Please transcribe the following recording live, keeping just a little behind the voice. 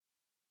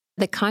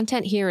The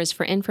content here is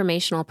for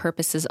informational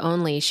purposes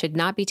only, should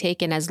not be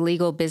taken as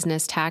legal,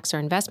 business, tax, or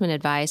investment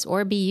advice,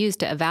 or be used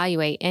to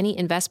evaluate any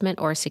investment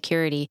or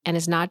security, and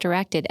is not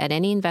directed at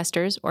any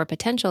investors or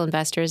potential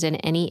investors in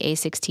any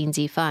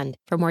A16Z fund.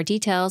 For more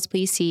details,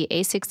 please see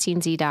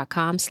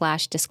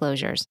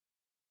a16z.com/disclosures.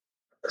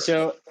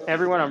 So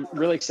everyone, I'm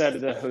really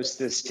excited to host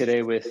this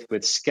today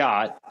with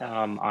Scott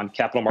on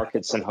capital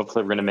markets, and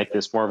hopefully we're going to make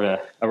this more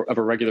of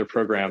a regular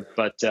program.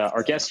 But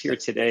our guest here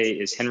today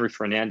is Henry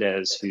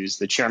Fernandez, who's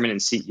the chairman and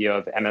CEO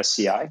of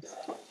MSCI.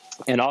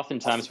 And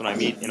oftentimes when I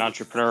meet an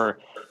entrepreneur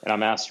and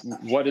I'm asked,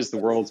 what is the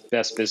world's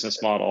best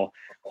business model?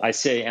 I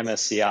say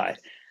MSCI.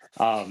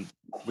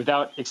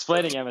 Without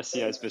explaining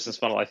MSCI's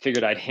business model, I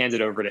figured I'd hand it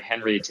over to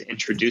Henry to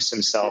introduce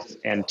himself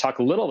and talk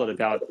a little bit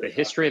about the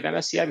history of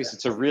MSCI, because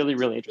it's a really,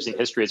 really interesting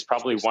history. It's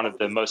probably one of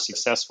the most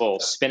successful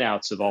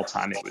spin-outs of all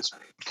time. It was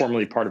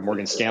formerly part of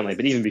Morgan Stanley,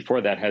 but even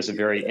before that has a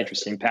very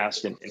interesting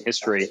past in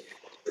history.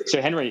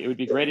 So Henry, it would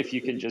be great if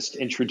you can just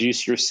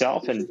introduce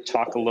yourself and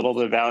talk a little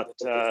bit about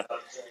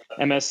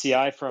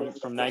MSCI from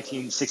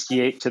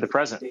 1968 to the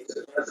present.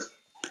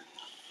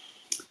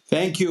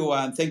 Thank you,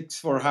 and thanks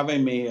for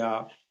having me.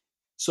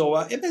 So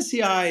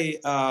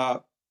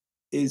MSCI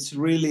is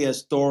really a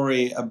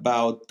story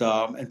about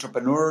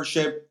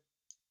entrepreneurship,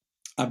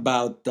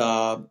 about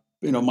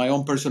my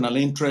own personal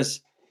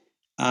interests,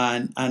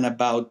 and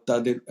about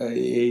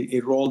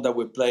a role that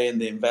we play in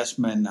the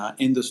investment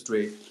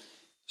industry.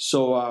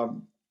 So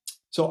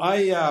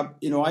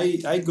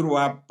I grew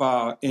up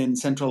in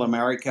Central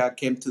America,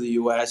 came to the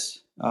U.S.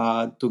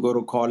 To go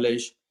to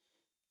college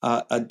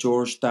at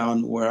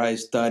Georgetown, where I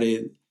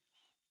studied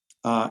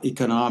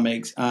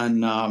economics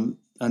and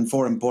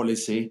foreign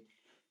policy.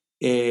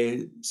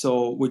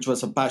 Which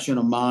was a passion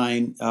of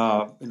mine.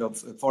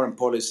 Foreign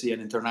policy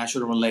and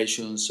international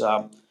relations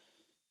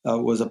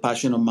was a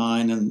passion of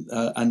mine,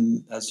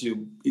 and as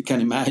you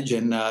can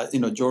imagine,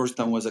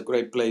 Georgetown was a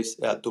great place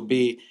to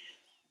be.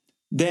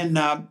 Then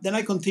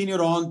I continued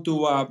on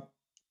to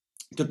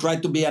try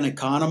to be an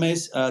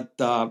economist at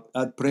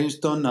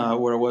Princeton,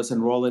 where I was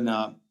enrolled in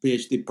a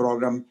PhD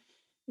program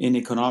in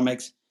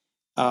economics.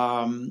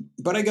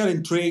 But I got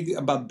intrigued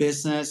about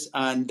business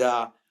and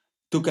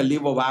took a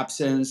leave of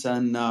absence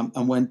and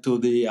went to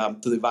the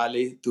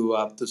Valley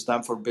to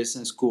Stanford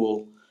Business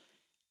School,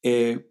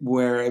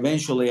 where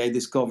eventually I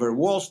discovered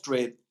Wall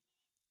Street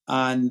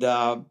and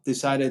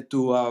decided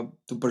to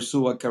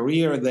pursue a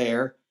career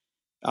there.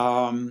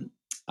 My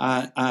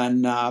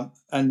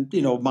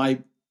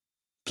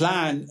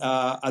plan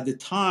at the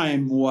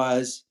time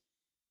was,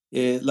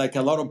 like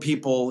a lot of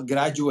people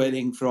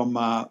graduating from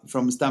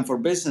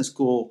Stanford Business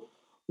School,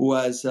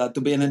 was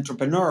to be an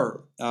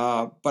entrepreneur.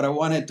 But I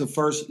wanted to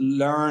first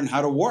learn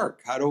how to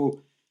work, how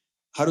to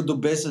do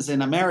business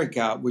in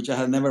America, which I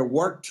had never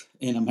worked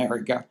in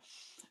America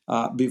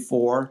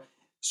before.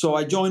 So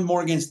I joined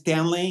Morgan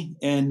Stanley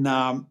in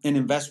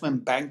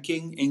investment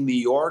banking in New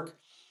York.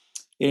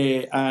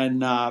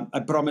 And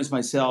I promised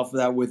myself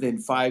that within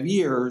 5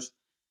 years,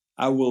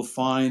 I will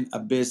find a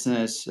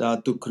business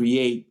to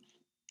create.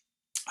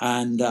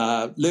 And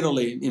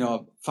literally,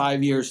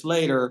 5 years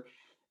later,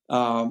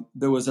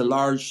 there was a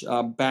large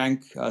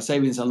bank,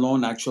 savings and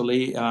loan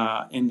actually,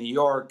 in New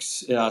York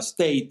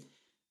State,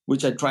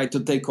 which I tried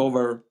to take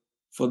over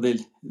for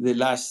the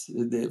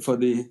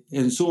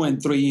ensuing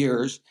 3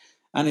 years,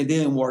 and it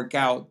didn't work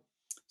out.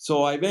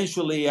 So I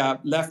eventually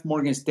left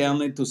Morgan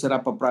Stanley to set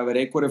up a private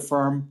equity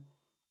firm,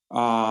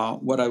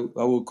 what I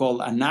would call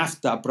a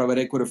NAFTA private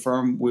equity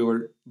firm. We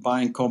were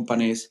buying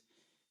companies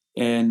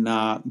in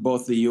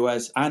both the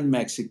U.S. and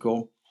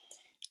Mexico.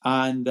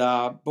 And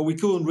but we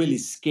couldn't really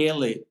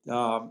scale it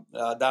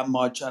that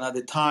much. And at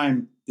the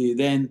time, the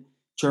then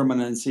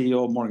chairman and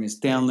CEO of Morgan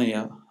Stanley,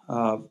 a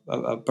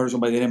person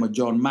by the name of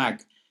John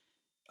Mack,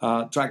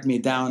 tracked me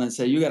down and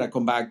said, "You got to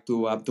come back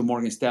to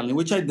Morgan Stanley,"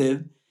 which I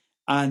did.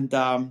 And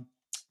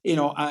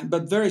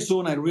but very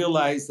soon I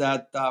realized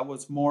that I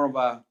was more of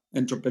a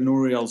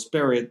entrepreneurial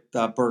spirit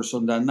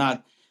person than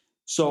not.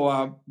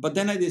 So, but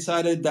then I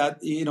decided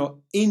that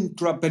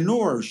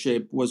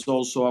entrepreneurship was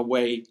also a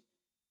way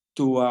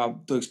to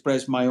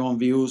express my own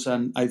views,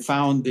 and I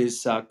found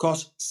this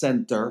cost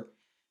center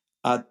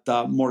at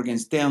Morgan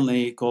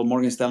Stanley called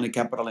Morgan Stanley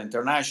Capital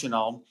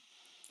International,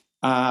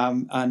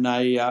 and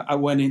I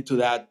went into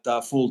that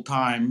full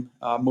time.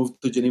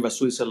 Moved to Geneva,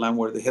 Switzerland,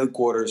 where the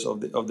headquarters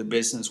of the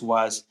business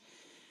was.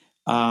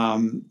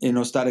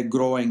 Started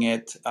growing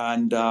it,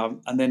 and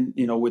then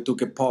we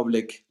took it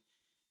public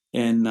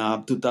in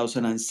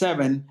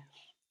 2007,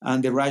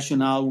 and the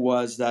rationale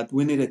was that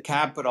we needed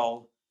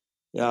capital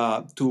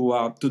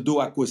to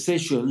do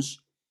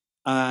acquisitions,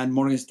 and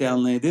Morgan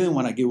Stanley didn't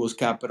want to give us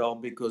capital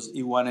because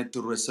it wanted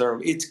to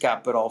reserve its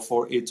capital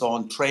for its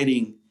own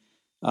trading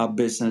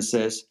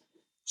businesses.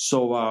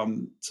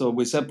 So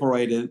we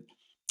separated,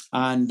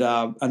 and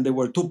there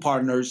were two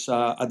partners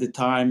at the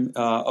time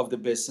of the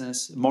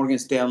business, Morgan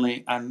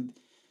Stanley and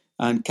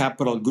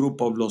Capital Group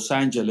of Los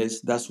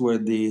Angeles. That's where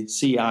the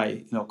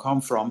CI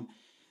come from.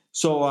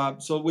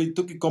 So we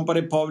took a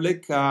company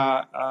public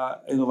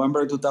in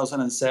November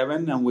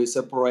 2007, and we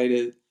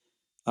separated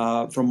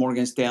from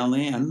Morgan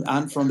Stanley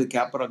and from the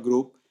Capital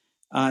Group,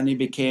 and it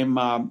became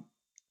an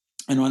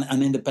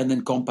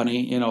independent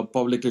company,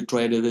 publicly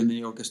traded in the New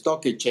York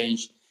Stock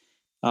Exchange.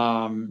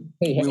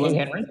 Hey,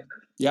 Henry.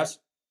 Yes.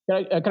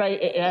 Can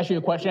I ask you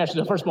a question?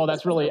 Actually, first of all,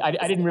 that's really I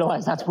didn't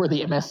realize that's where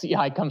the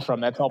MSCI comes from.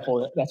 That's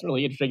helpful. That's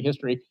really interesting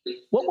history.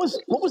 What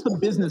was the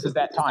business at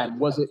that time?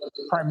 Was it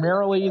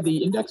primarily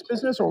the index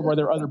business, or were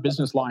there other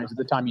business lines at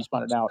the time you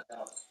spun it out?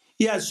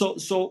 Yeah.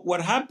 So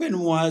what happened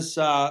was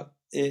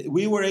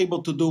we were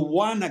able to do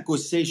one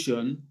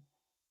acquisition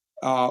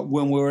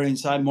when we were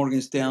inside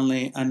Morgan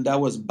Stanley, and that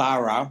was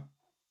Barra,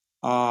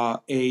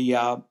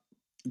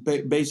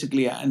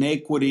 basically an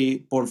equity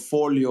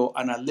portfolio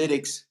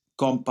analytics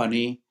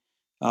company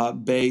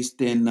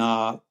based in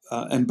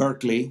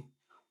Berkeley,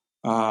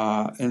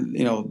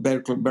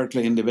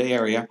 Berkeley in the Bay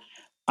Area,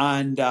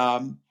 and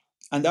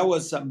that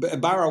was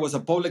Barra was a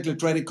publicly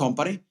traded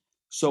company.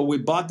 So we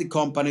bought the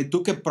company,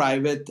 took it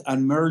private,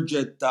 and merged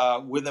it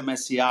with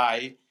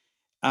MSCI,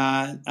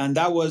 and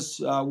that was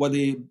what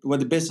the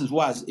business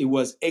was. It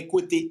was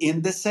equity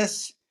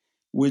indices,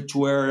 which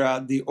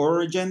were the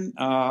origin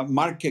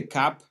market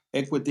cap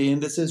equity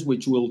indices,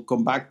 which we'll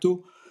come back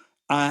to.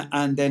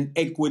 And then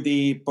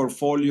equity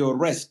portfolio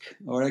risk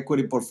or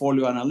equity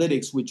portfolio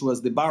analytics, which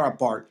was the Barra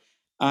part.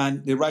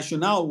 And the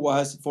rationale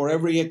was for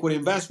every equity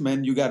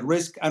investment, you got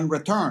risk and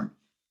return.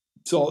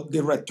 So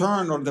the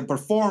return or the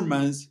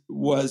performance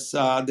was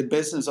the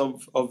business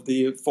of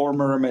the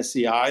former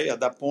MSCI at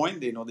that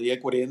point, the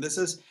equity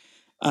indices.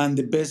 And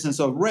the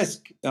business of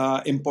risk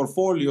in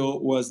portfolio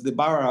was the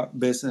Barra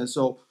business.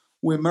 So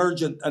we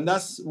merged it, and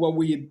that's what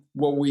we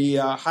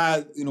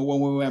had, when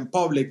we went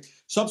public.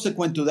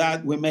 Subsequent to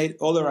that, we made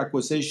other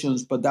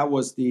acquisitions, but that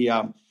was the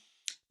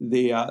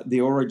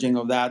origin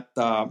of that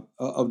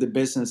of the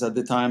business at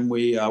the time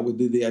we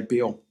did the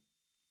IPO.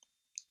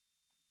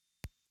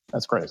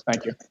 That's great.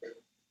 Thank you.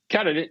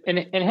 Got it. And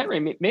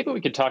Henry, maybe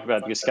we could talk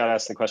about, because Scott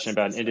asked the question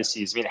about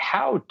indices. I mean,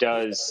 how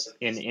does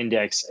an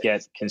index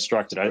get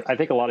constructed? I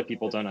think a lot of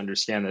people don't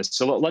understand this.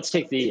 So let's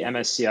take the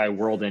MSCI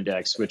World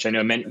Index, which I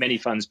know many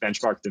funds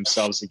benchmark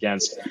themselves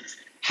against.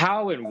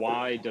 How and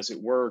why does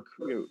it work?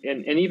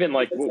 And even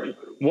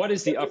what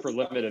is the upper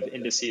limit of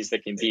indices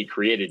that can be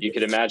created? You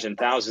could imagine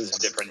thousands of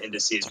different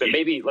indices, but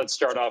maybe let's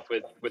start off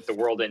with the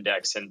World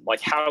Index and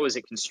how is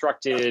it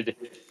constructed?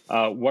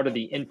 What are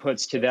the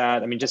inputs to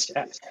that? I mean, just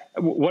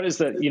what is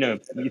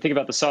you think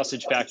about the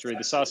sausage factory,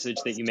 the sausage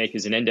that you make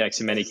is an index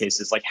in many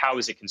cases. How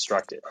is it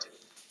constructed?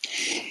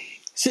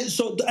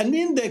 So an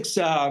index,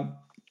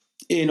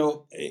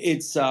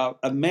 it's a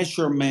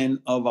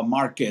measurement of a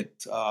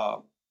market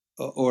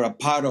or a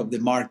part of the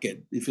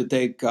market. If you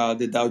take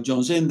the Dow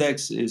Jones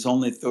Index, it's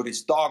only 30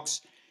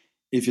 stocks.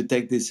 If you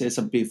take this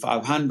S&P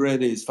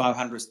 500, it's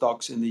 500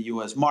 stocks in the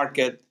U.S.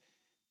 market.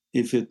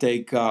 If you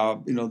take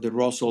the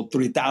Russell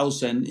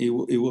 3000,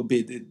 it will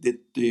be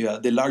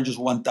the largest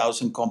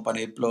 1,000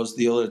 company plus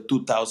the other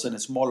 2,000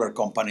 smaller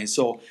companies.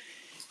 So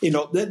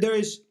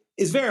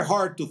it's very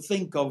hard to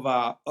think of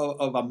a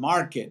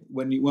market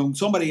when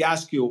somebody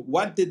asks you,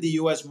 what did the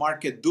U.S.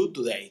 market do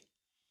today?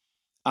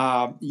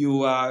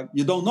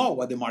 You don't know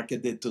what the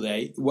market did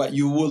today. What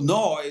you will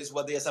know is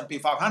what the S&P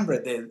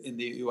 500 did in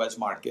the U.S.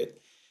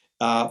 market,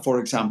 for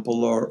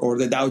example, or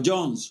the Dow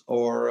Jones,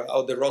 or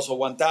the Russell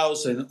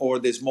 1000, or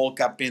the small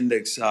cap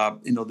index,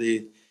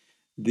 the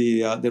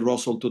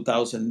Russell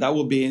 2000. That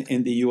will be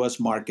in the U.S.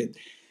 market.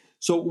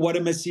 So what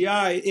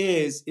MSCI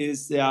is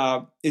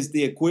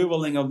the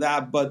equivalent of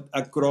that, but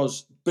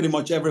across pretty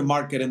much every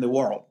market in the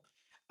world.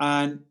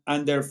 And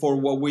therefore,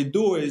 what we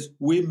do is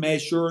we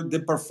measure the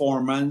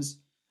performance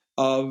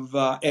of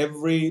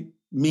every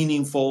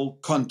meaningful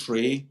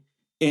country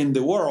in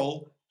the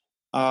world.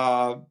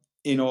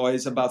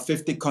 It's about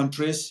 50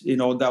 countries,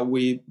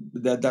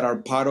 that are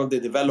part of the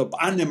developed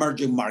and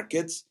emerging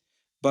markets.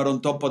 But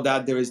on top of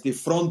that, there is the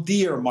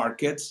frontier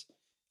markets,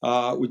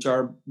 which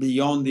are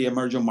beyond the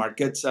emerging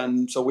markets.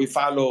 And so we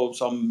follow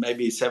some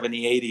maybe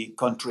 70, 80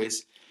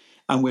 countries,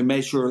 and we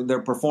measure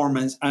their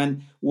performance.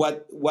 And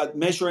what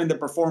measuring the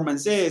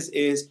performance is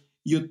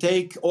you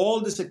take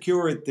all the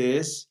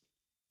securities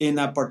in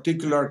a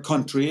particular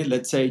country,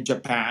 let's say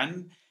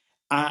Japan,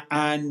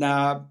 and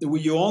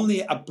you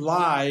only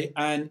apply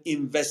an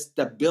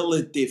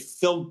investability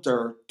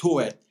filter to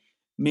it,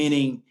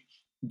 meaning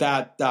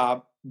that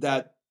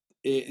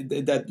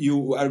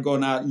you are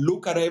going to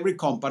look at every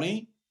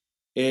company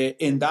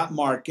in that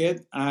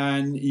market,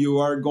 and you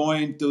are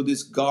going to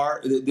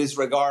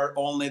disregard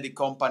only the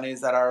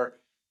companies that are,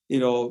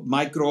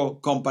 micro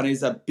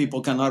companies that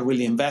people cannot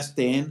really invest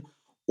in,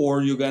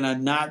 or you're going to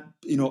not,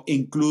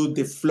 include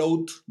the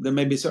float. There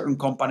may be certain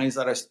companies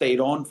that are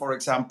state-owned, for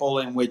example,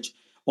 in which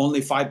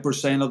only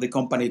 5% of the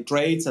company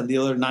trades, and the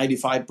other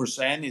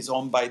 95% is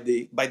owned by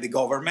the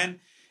government.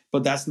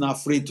 But that's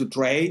not free to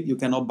trade. You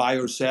cannot buy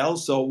or sell.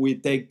 So we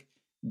take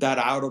that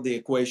out of the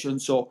equation.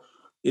 So,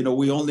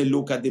 we only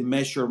look at the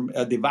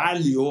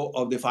value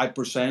of the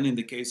 5% in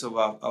the case of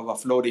a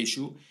float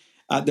issue.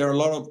 There are a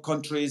lot of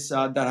countries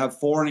that have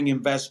foreign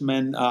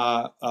investment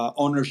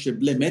ownership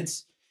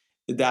limits,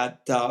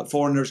 that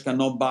foreigners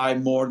cannot buy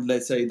more,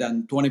 let's say,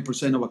 than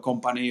 20% of a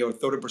company or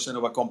 30%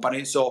 of a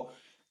company. So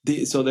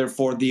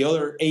therefore, the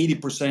other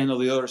 80% or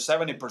the other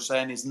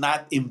 70% is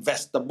not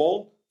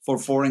investable for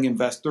foreign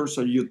investors.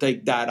 So you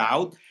take that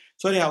out.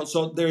 So anyhow,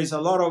 so there is a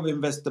lot of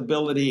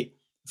investability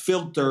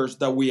filters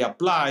that we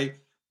apply.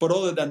 But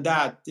other than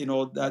that,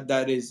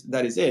 that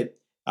is it.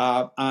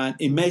 And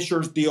it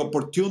measures the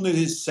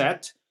opportunity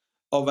set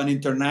of an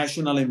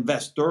international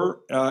investor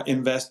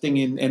investing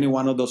in any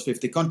one of those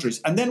 50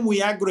 countries. And then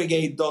we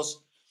aggregate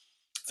those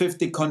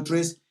 50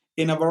 countries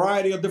in a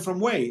variety of different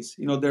ways.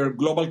 There are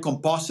global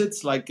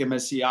composites like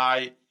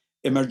MSCI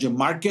Emerging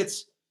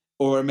Markets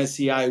or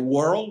MSCI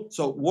World.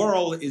 So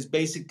World is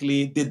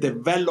basically the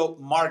developed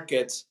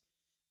markets,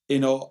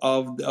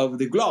 of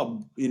the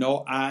globe,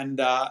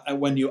 and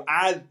when you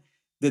add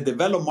the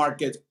developed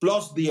markets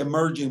plus the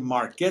emerging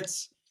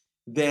markets,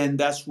 then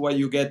that's where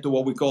you get to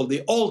what we call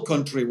the all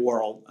country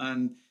world.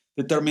 And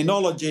the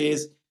terminology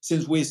is,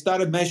 since we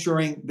started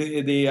measuring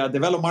the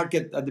developed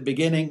market at the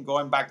beginning,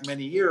 going back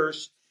many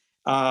years,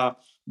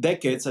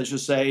 decades, I should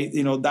say,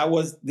 that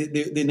was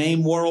the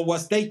name world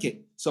was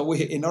taken. So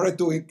in order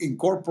to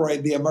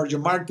incorporate the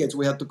emerging markets,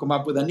 we had to come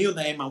up with a new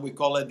name, and we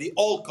call it the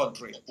all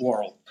country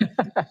world.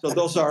 So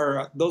those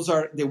are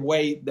the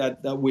way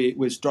that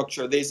we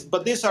structure this.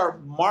 But these are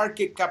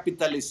market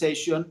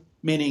capitalization,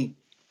 meaning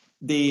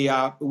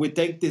we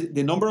take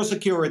the number of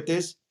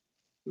securities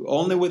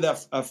only with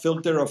a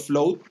filter of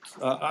float.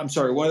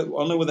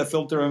 Only with a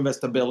filter of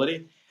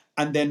investability,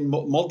 and then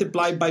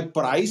multiplied by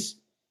price,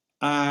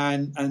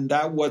 and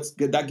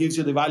that gives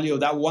you the value of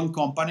that one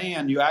company,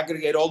 and you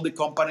aggregate all the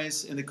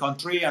companies in the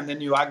country, and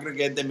then you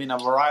aggregate them in a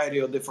variety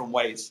of different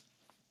ways.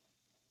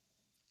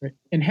 Great.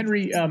 And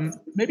Henry,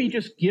 maybe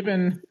just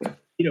given,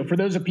 for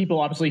those of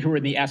people obviously who are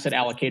in the asset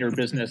allocator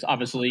business,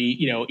 obviously,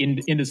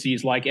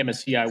 indices like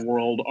MSCI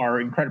World are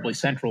incredibly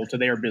central to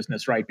their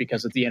business, right?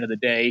 Because at the end of the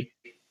day,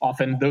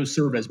 often those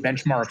serve as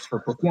benchmarks for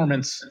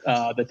performance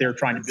that they're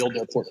trying to build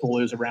their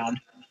portfolios around.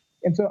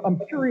 And so I'm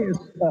curious,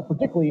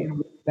 particularly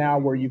now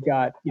where you've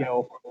got,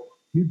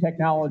 new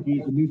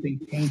technologies and new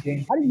things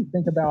changing, how do you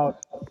think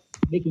about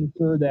making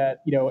sure that,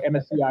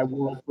 MSCI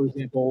World, for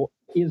example,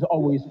 is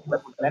always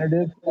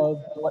representative of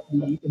what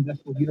the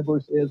investable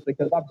universe is?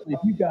 Because obviously, if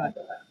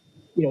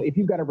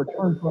you've got a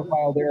return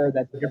profile there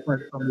that's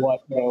different from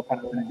what,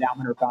 kind of an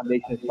endowment or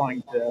foundation is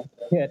trying to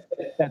hit,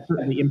 that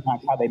certainly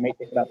impacts how they may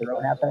think about their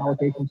own asset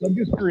allocation. So I'm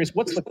just curious,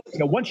 what's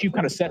once you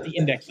kind of set the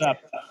index up,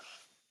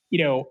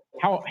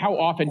 how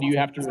often do you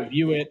have to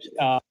review it?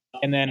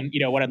 And then,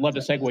 what I'd love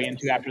to segue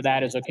into after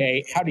that is,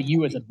 okay, how do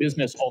you as a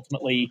business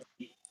ultimately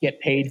get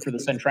paid for the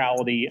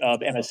centrality of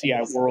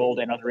MSCI World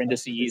and other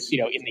indices,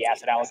 in the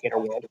asset allocator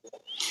world?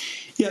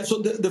 Yeah, so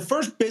the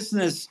first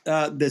business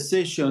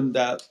decision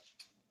that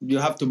you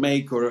have to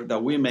make, or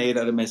that we made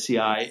at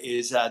MSCI,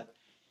 is that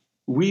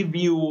we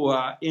view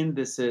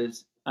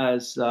indices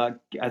as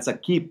a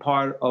key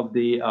part of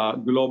the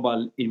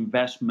global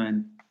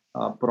investment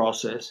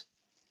process.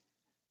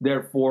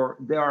 Therefore,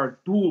 there are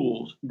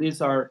tools.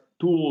 These are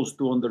tools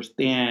to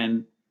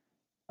understand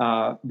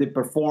the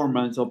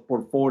performance of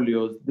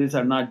portfolios. These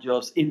are not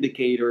just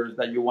indicators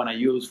that you want to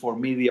use for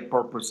media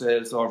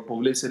purposes or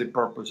publicity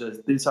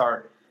purposes.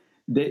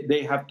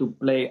 They have to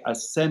play a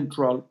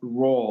central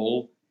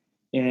role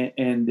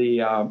in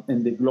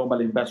the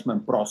global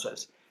investment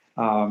process,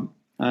 and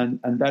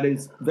that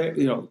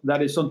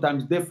is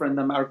sometimes different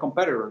than our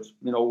competitors.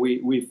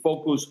 We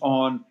focus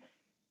on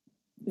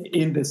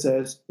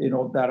indices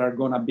that are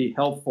going to be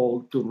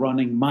helpful to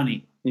running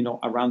money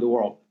around the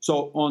world.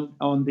 So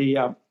on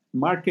the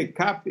market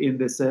cap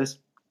indices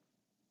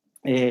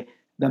that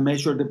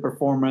measure the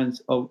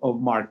performance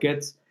of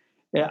markets,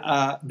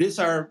 these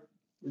are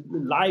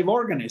live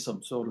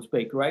organisms, so to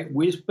speak, right?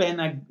 We spend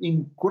an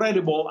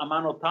incredible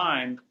amount of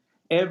time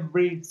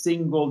every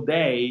single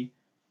day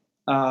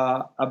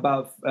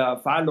about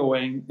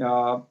following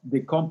the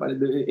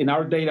company. In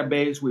our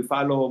database, we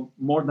follow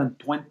more than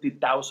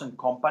 20,000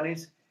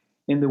 companies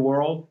in the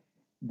world.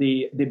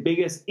 The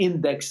biggest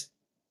index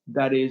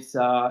that is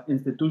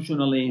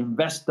institutionally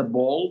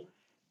investable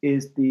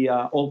is the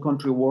All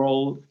Country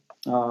World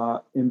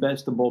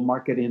Investable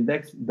Market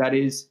Index. That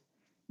is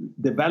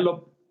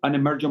developed and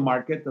emerging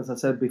market, as I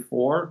said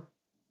before,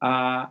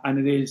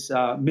 and it is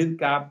mid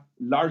cap,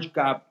 large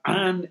cap,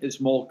 and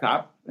small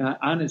cap,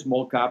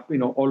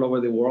 all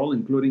over the world,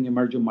 including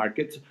emerging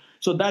markets.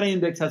 So that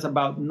index has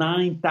about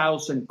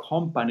 9,000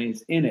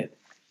 companies in it.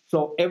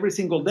 So every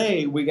single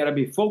day, we got to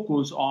be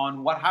focused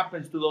on what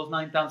happens to those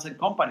 9,000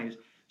 companies.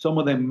 Some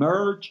of them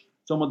merge,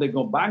 some of them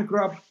go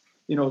bankrupt,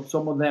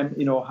 some of them,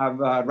 have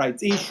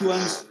rights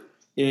issuance,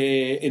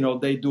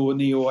 they do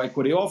new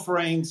equity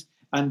offerings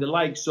and the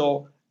like.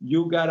 So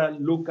you got to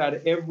look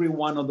at every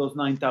one of those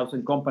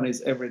 9,000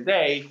 companies every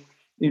day,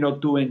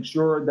 to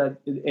ensure that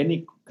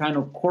any kind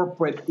of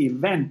corporate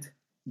event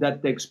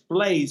that takes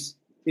place,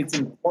 it's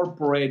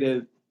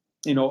incorporated,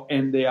 in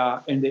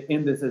the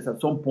indices at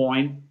some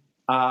point.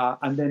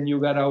 And then you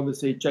got to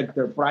obviously check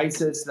their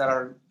prices that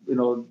are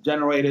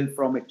generated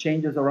from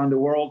exchanges around the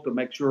world to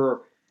make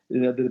sure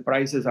that the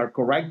prices are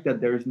correct,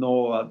 that there is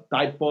no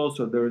typos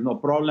or there is no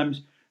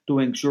problems, to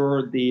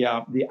ensure the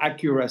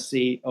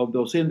accuracy of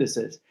those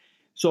indices.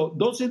 So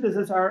those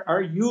indices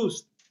are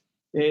used.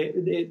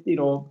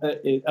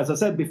 As I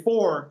said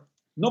before,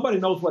 nobody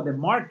knows what the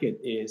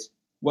market is.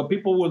 What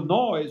people will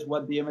know is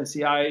what the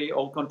MSCI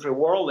All Country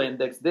World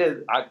Index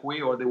did,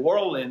 ACWI, or the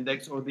World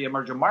Index, or the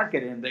Emerging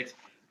Market Index.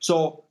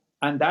 So,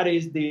 and that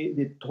is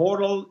the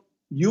total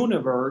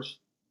universe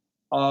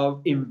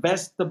of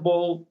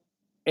investable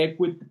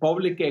equity,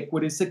 public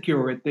equity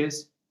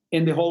securities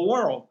in the whole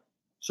world.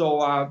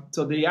 So,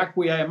 so the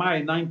ACWI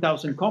IMI,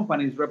 9,000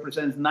 companies,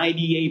 represents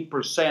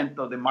 98%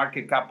 of the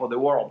market cap of the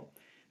world.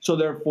 So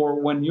therefore,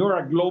 when you're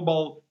a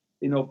global,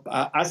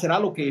 asset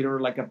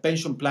allocator like a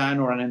pension plan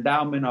or an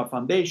endowment or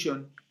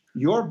foundation,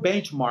 your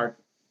benchmark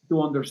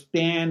to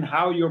understand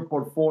how your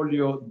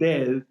portfolio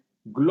did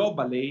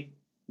globally,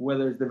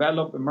 whether it's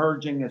developed,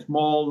 emerging,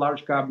 small,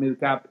 large cap, mid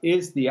cap,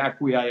 is the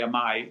ACWI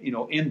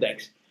IMI,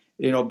 index.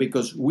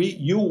 Because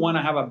you want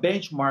to have a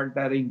benchmark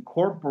that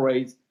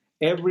incorporates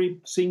every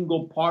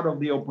single part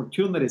of the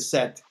opportunity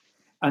set,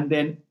 and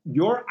then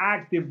your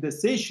active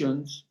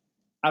decisions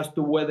as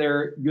to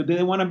whether you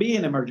didn't want to be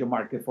in emerging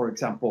market, for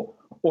example,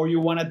 or you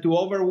wanted to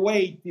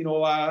overweight,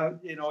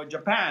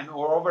 Japan,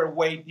 or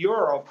overweight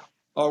Europe,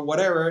 or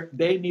whatever.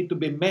 They need to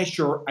be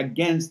measured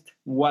against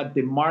what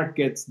the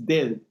markets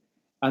did,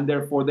 and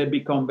therefore they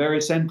become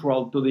very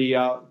central to the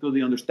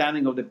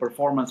understanding of the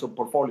performance of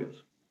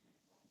portfolios.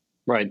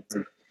 Right.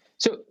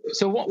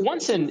 So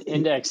once an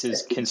index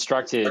is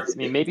constructed, I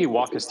mean, maybe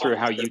walk us through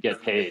how you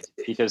get paid,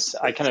 because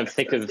I kind of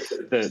think of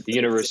the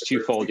universe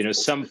twofold.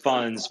 Some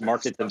funds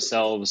market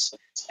themselves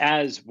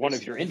as one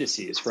of your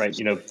indices, right?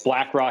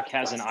 BlackRock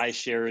has an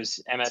iShares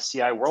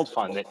MSCI World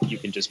Fund that you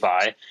can just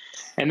buy.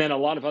 And then a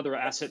lot of other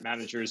asset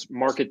managers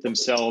market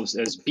themselves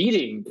as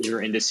beating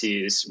your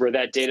indices, where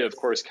that data, of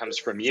course, comes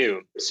from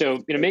you.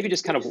 So, maybe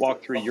just kind of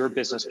walk through your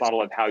business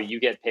model of how you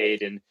get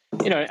paid. And,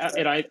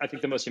 I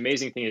think the most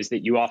amazing thing is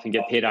that you often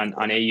get paid on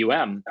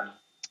AUM,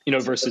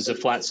 versus a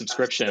flat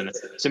subscription.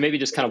 So maybe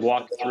just kind of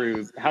walk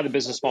through how the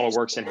business model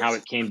works and how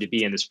it came to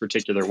be in this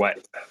particular way.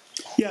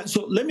 Yeah,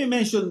 so let me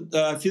mention,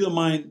 if you don't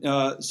mind,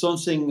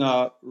 something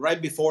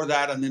right before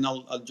that, and then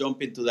I'll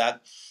jump into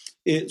that.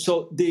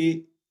 So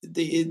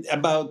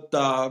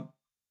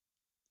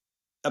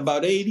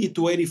about 80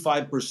 to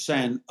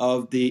 85%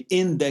 of the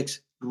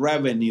index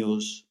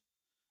revenues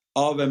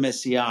of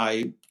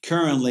MSCI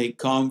currently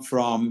come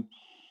from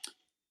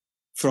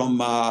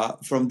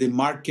the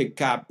market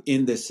cap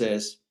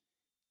indices,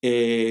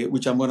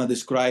 which I'm going to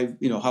describe,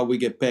 how we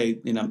get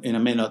paid in a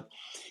minute.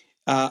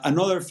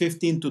 Another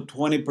 15 to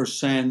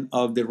 20%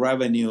 of the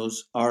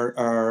revenues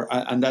are,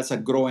 and that's a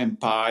growing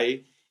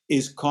pie,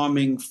 is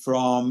coming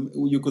from,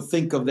 you could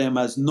think of them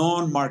as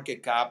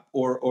non-market cap,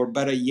 or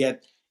better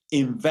yet,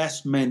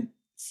 investment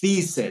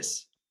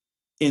thesis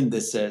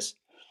indices,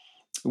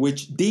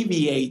 which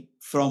deviate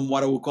from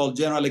what I would call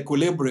general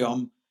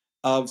equilibrium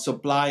of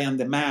supply and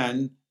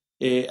demand,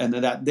 and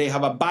that they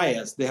have a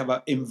bias, they have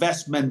an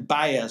investment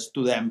bias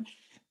to them.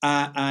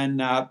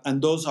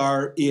 And those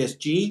are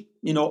ESG,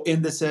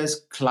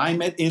 indices,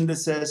 climate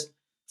indices,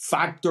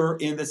 factor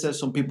indices.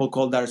 Some people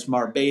call that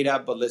smart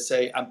beta, but let's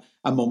say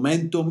a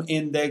momentum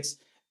index,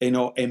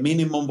 a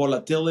minimum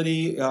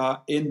volatility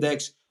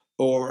index,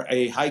 or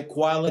a high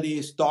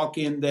quality stock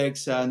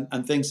index,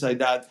 and things like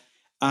that.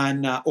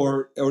 And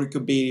or it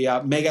could be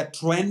mega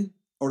trend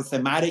or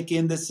thematic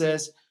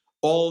indices.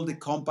 All the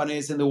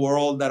companies in the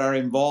world that are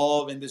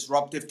involved in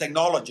disruptive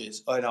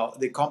technologies,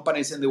 the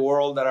companies in the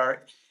world that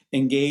are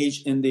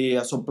engaged in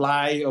the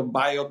supply of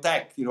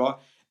biotech,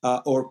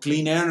 or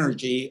clean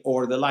energy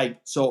or the like.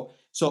 So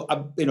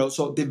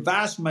the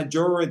vast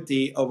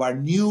majority of our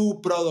new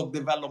product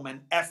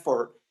development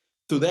effort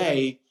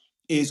today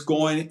is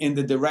going in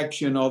the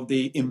direction of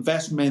the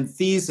investment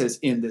thesis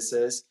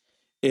indices,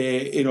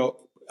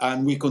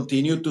 and we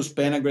continue to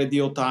spend a great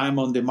deal of time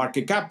on the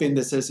market cap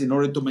indices in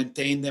order to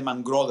maintain them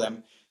and grow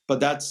them. But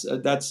that's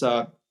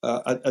a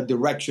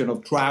direction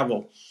of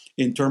travel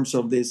in terms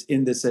of these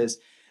indices.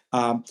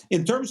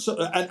 In terms of,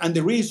 and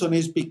the reason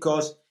is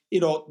because,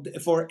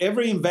 for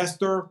every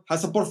investor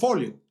has a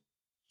portfolio,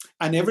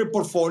 and every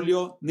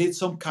portfolio needs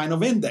some kind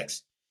of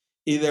index,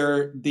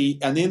 either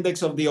an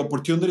index of the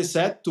opportunity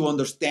set to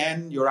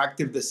understand your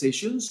active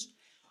decisions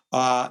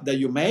that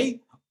you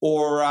make,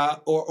 or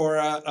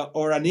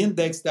an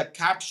index that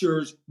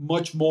captures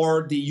much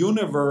more the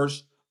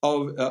universe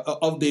of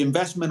the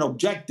investment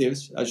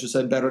objectives. I should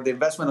say better, the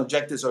investment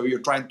objectives of you're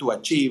trying to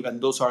achieve,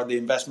 and those are the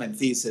investment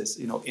thesis,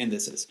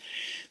 indices.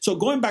 So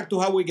going back to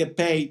how we get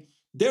paid,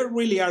 there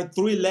really are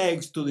three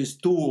legs to this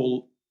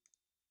stool,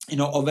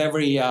 of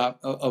every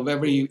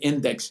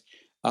index,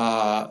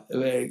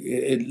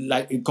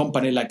 like a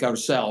company like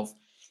ourselves.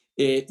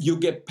 You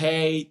get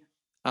paid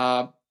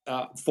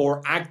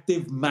for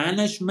active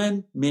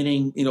management,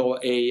 meaning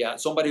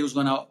somebody who's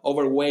going to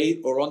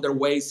overweight or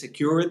underweight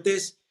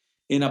securities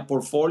in a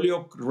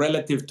portfolio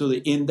relative to the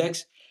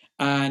index.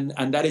 And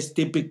that is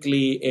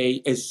typically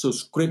a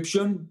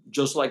subscription,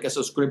 just like a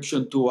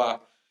subscription to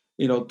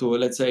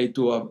let's say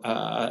to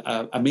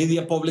a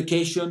media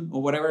publication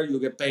or whatever. You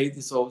get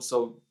paid.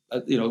 So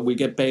we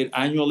get paid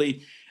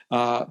annually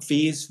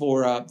fees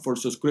for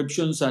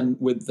subscriptions, and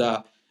with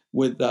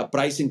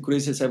price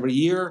increases every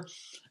year.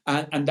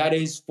 And that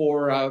is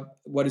for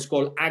what is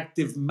called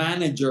active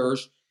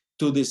managers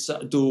to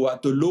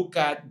look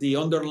at the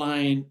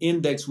underlying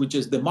index, which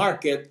is the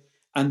market,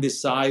 and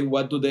decide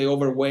what do they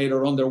overweight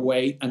or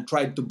underweight and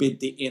try to beat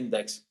the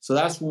index. So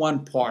that's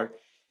one part.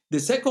 The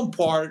second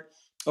part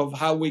of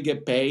how we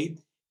get paid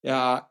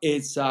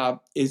is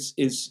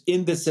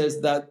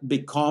indices that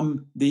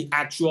become the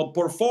actual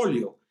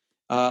portfolio.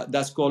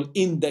 That's called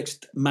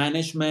indexed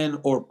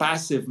management or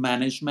passive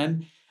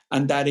management.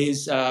 And that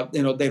is,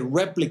 they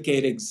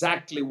replicate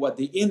exactly what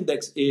the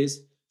index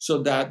is,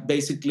 so that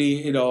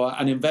basically,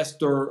 an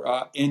investor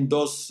in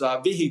those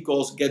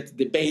vehicles gets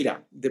the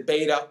beta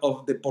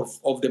of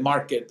the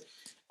market.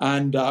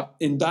 And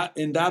in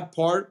that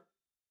part,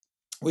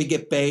 we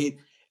get paid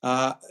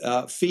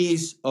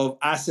fees of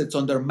assets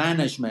under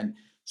management.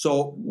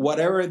 So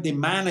whatever the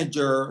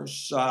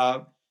manager's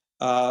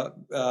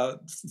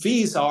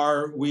fees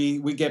are,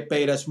 we get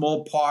paid a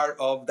small part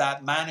of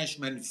that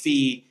management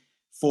fee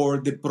for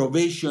the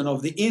provision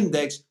of the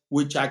index,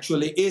 which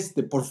actually is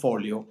the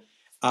portfolio.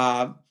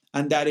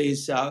 And that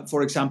is,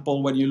 for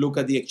example, when you look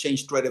at the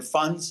exchange traded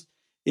funds,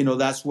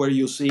 that's where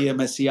you see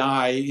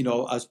MSCI,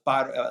 as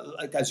part,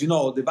 as you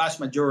know, the vast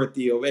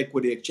majority of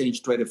equity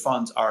exchange traded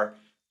funds are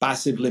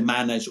passively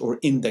managed or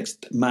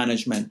indexed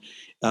management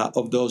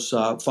of those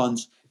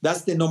funds.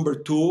 That's the number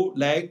two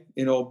leg.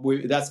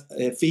 That's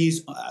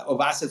fees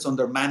of assets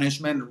under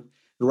management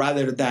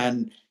rather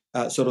than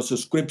sort of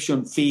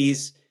subscription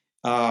fees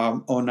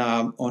on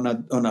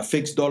a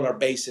fixed dollar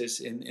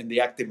basis in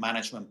the active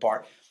management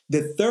part.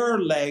 The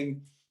third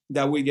leg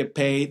that we get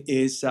paid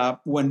is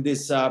when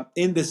these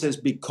indices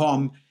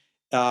become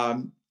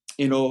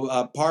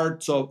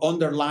parts of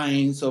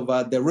underlyings of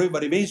a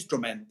derivative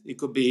instrument. It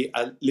could be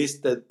a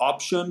listed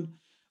option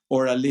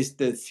or a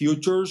listed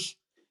futures,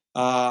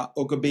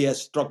 or could be a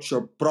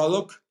structured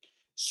product.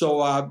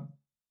 So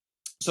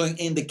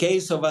in the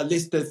case of a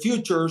listed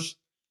futures,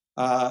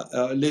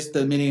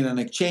 listed meaning an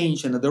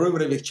exchange and a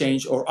derivative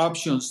exchange, or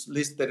options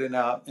listed in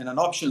an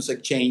options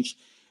exchange,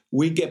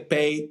 we get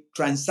paid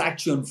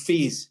transaction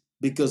fees,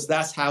 because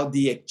that's how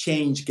the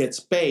exchange gets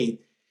paid.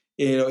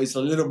 It's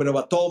a little bit of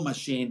a toll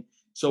machine.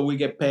 So we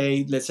get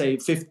paid, let's say,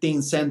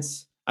 15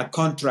 cents a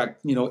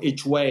contract,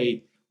 each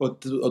way, or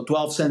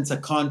 12 cents a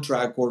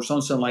contract, or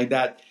something like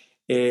that.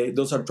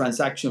 Those are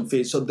transaction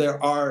fees. So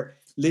there are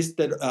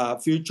listed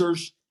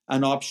futures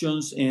and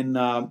options in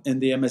the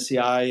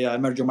MSCI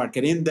Emerging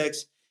Market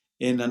Index,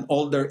 in an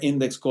older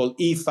index called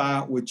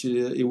EFA, which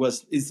it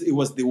was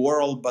the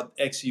world, but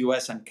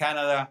ex-US and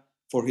Canada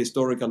for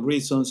historical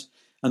reasons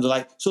and the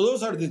like. So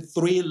those are the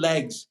three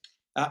legs.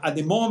 At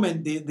the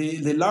moment,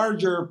 the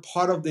larger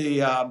part of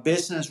the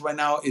business right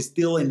now is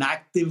still in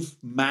active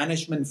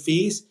management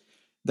fees.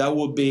 That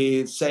would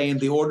be, say, in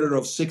the order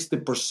of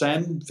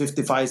 60%,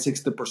 55,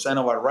 60%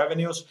 of our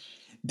revenues.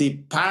 The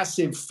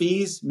passive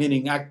fees,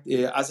 meaning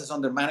assets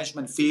under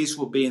management fees,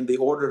 will be in the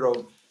order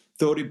of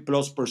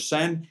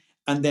 30+%.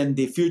 And then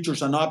the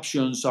futures and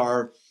options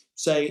are,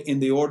 say, in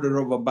the order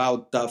of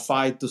about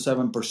 5 to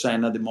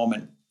 7% at the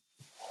moment.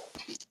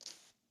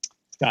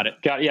 Got it.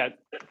 Yeah.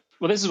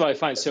 Well, this is what I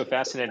find so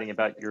fascinating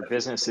about your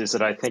business, is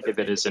that I think of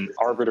it as an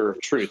arbiter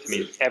of truth. I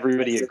mean,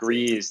 everybody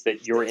agrees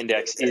that your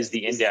index is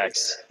the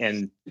index,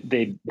 and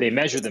they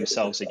measure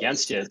themselves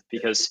against it.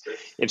 Because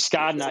if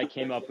Scott and I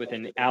came up with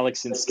an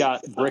Alex and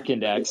Scott brick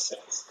index,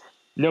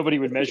 nobody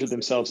would measure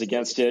themselves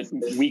against it.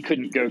 We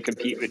couldn't go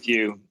compete with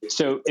you.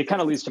 So it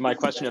kind of leads to my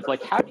question of,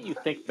 how do you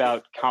think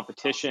about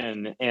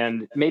competition,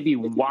 and maybe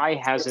why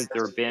hasn't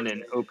there been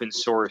an open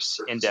source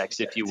index,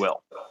 if you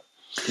will?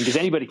 Because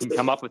anybody can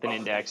come up with an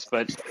index,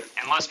 but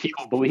unless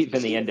people believe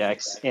in the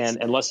index and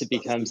unless it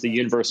becomes the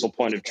universal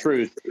point of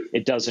truth,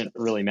 it doesn't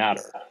really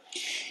matter.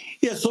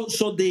 Yeah,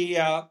 so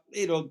the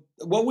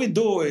what we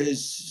do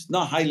is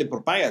not highly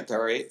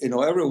proprietary.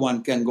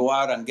 Everyone can go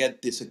out and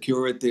get the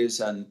securities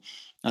and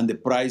the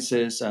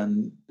prices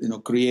and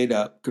create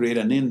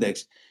an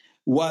index.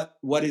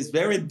 What is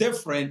very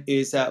different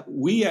is that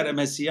we at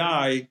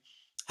MSCI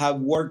have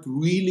worked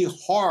really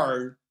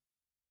hard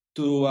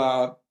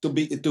to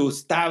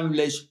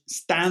establish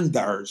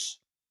standards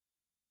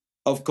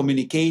of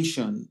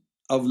communication,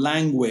 of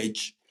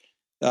language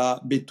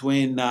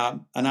between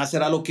an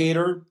asset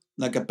allocator,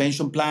 like a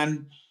pension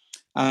plan,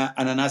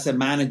 and an asset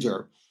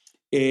manager,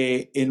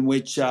 in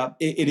which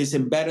it is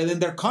embedded in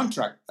their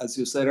contract. As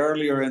you said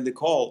earlier in the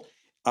call,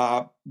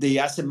 the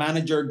asset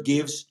manager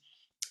gives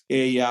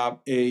an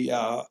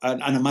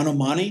amount of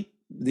money.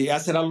 The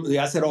asset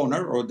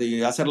owner or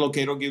the asset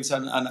allocator gives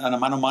an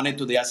amount of money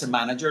to the asset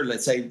manager,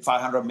 let's say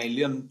 $500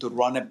 million, to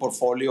run a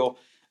portfolio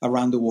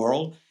around the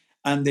world.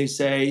 And they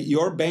say,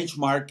 your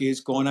benchmark is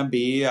going to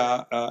be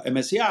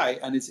MSCI.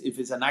 And if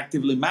it's an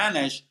actively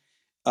managed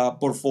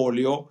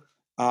portfolio,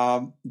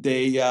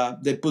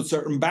 they put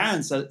certain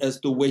bands as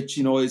to which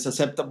is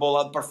acceptable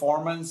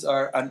outperformance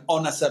or an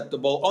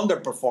unacceptable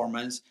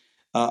underperformance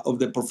of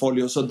the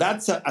portfolio. So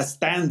that's a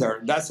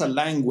standard. That's a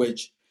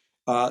language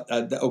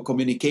of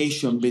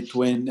communication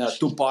between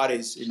two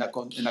parties in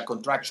a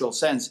contractual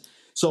sense.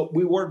 So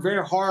we work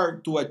very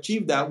hard to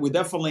achieve that. We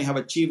definitely have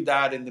achieved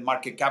that in the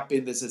market cap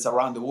indices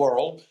around the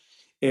world,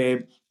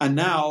 and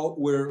now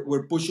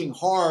we're pushing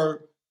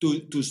hard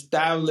to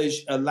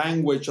establish a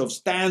language of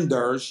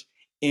standards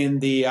in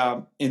the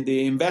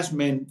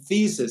investment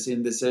thesis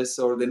indices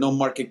or the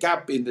non-market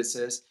cap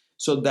indices,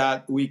 so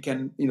that we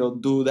can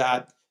do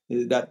that.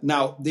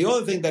 Now, the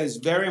other thing that is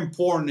very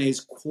important is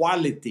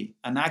quality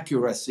and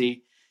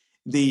accuracy.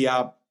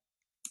 There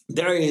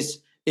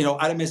is at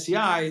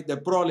MSCI there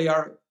probably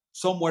are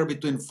somewhere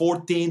between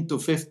 14 to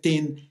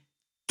 15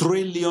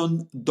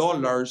 trillion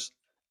dollars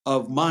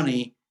of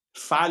money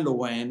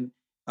following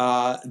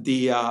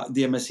the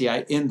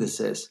MSCI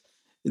indices.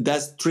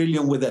 That's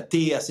trillion with a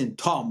T as in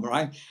Tom,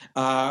 right?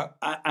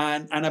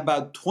 And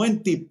about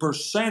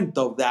 20%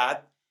 of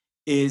that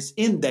is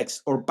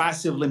indexed or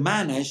passively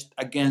managed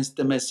against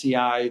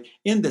MSCI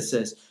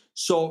indices.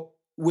 So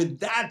with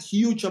that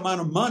huge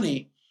amount of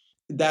money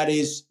that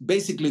is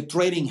basically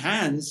trading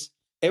hands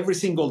every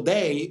single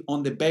day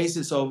on the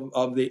basis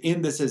of the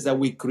indices that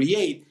we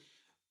create,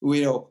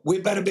 we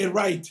better be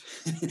right.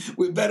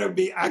 We better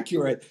be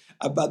accurate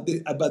about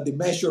the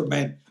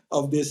measurement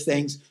of these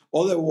things.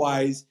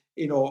 Otherwise,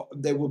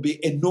 there will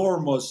be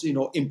enormous,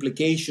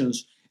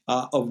 implications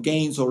of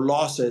gains or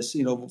losses,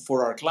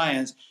 for our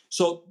clients.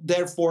 So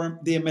therefore,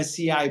 the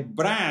MSCI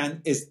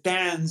brand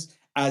stands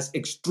as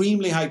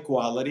extremely high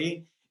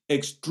quality,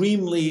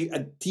 extremely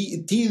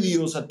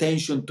tedious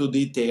attention to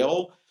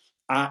detail,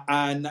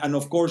 and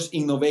of course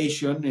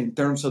innovation in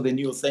terms of the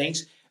new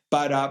things.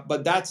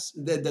 But that's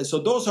so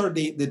those are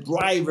the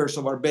drivers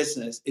of our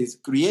business: is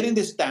creating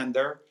the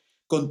standard,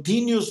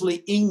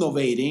 continuously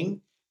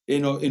innovating,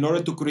 in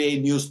order to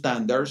create new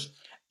standards,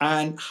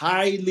 and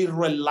highly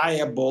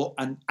reliable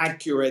and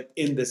accurate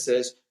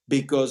indices,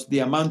 because the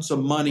amounts of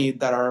money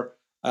that are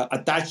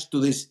attached to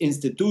this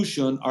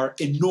institution are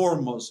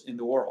enormous in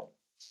the world.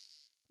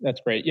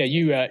 That's great. Yeah,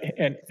 you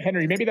and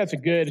Henry, maybe that's a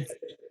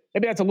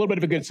little bit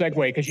of a good segue,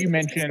 because you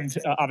mentioned,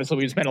 obviously,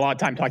 we've spent a lot of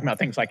time talking about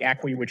things like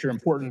equity, which are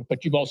important,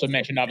 but you've also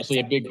mentioned, obviously,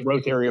 a big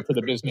growth area for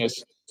the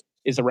business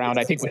is around,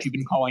 I think, what you've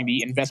been calling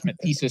the investment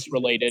thesis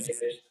related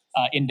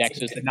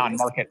indexes, the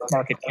non-market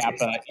cap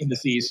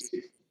indices.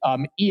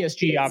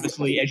 ESG,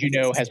 obviously, as you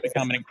know, has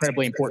become an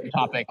incredibly important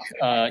topic,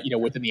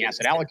 within the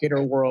asset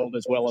allocator world,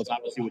 as well as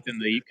obviously within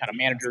the kind of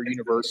manager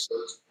universe.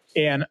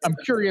 And I'm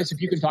curious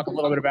if you can talk a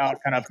little bit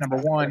about kind of, number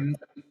one,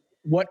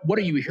 what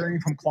are you hearing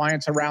from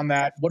clients around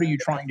that? What are you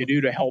trying to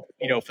do to help,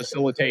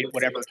 facilitate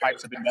whatever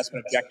types of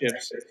investment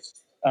objectives,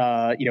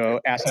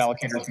 asset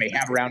allocators may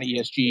have around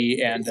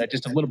ESG, and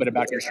just a little bit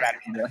about your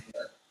strategy there.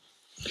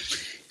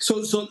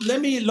 So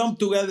let me lump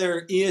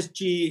together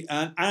ESG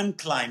and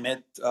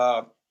climate.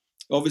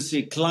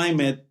 Obviously,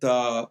 climate,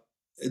 the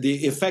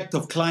effect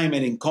of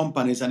climate in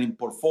companies and in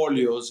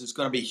portfolios is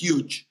going to be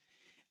huge.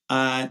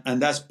 And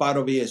that's part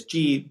of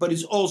ESG, but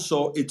it's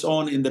also its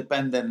own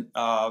independent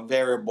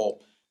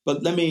variable.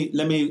 But let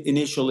me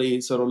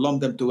initially sort of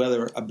lump them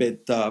together a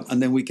bit,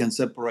 and then we can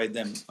separate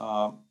them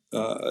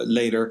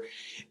later.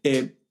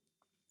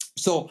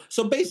 So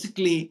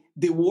basically,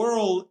 the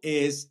world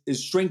is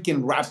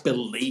shrinking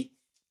rapidly,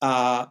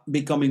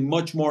 becoming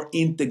much more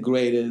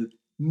integrated,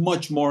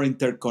 much more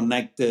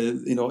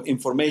interconnected.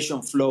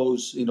 Information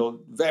flows,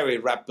 very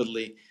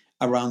rapidly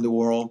around the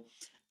world,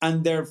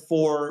 and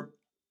therefore,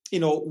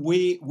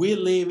 we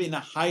live in a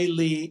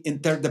highly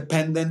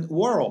interdependent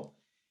world.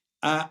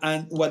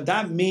 And what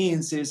that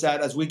means is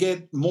that as we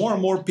get more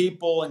and more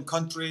people and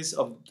countries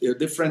of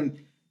different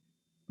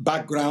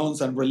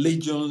backgrounds and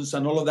religions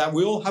and all of that,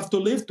 we all have to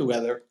live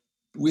together.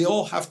 We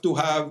all have to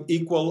have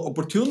equal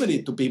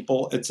opportunity to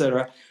people,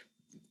 etc.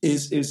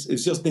 Is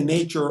just the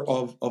nature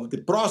of the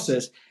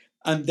process.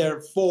 And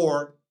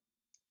therefore,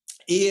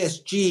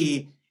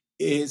 ESG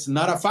is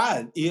not a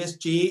fad.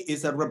 ESG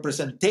is a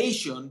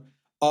representation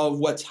of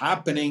what's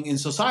happening in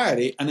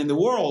society and in the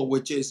world,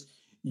 which is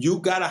you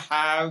got to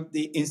have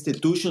the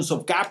institutions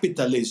of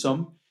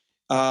capitalism,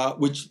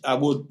 which I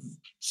would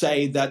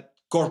say that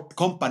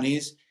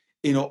companies,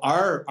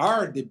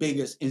 are the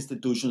biggest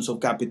institutions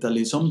of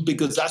capitalism,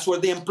 because that's where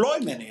the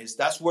employment is.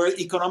 That's where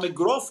economic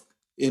growth,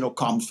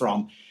 comes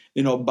from,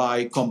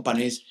 by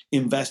companies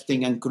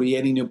investing and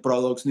creating new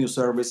products, new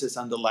services,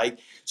 and the like.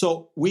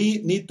 So we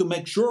need to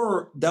make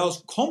sure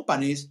those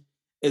companies,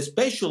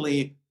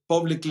 especially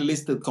publicly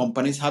listed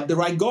companies, have the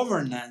right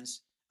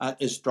governance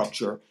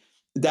structure.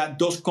 That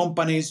those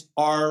companies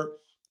are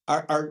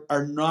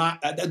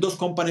not. Those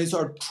companies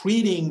are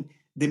treating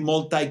the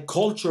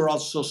multicultural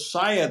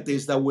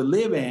societies that we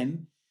live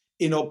in,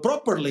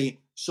 properly,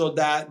 so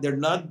that they're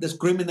not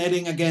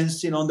discriminating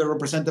against,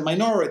 underrepresented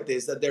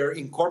minorities. That they're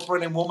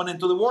incorporating women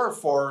into the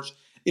workforce.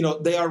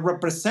 They are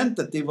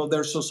representative of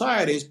their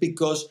societies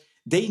because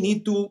they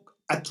need to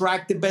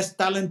attract the best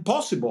talent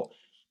possible.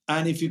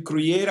 And if you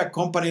create a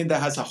company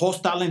that has a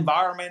hostile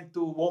environment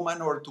to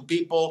women or to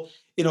people,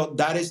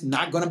 that is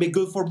not going to be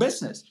good for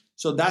business.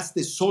 So that's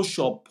the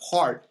social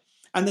part.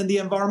 And then the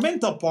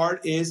environmental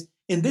part is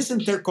in this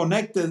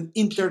interconnected,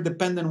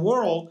 interdependent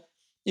world,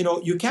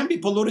 you can't be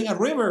polluting a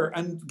river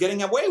and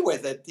getting away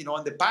with it. In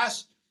the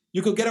past,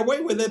 you could get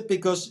away with it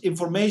because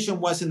information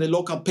was in the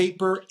local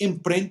paper, in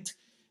print.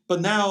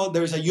 But now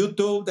there's a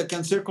YouTube that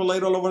can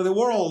circulate all over the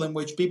world in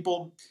which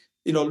people,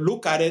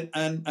 look at it,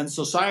 and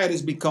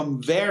societies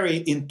become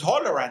very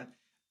intolerant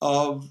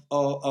of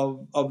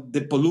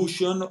the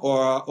pollution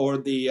or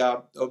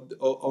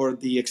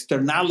the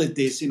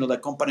externalities,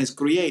 that companies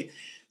create.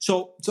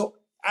 So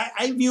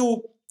I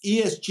view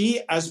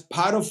ESG as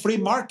part of free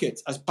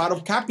markets, as part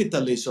of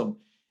capitalism,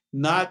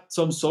 not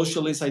some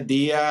socialist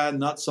idea,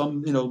 not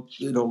some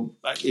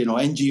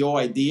NGO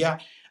idea,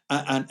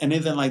 and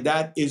anything like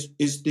that.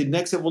 Is the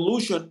next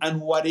evolution.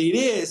 And what it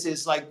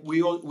is like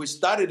we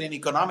studied in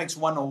Economics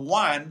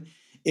 101,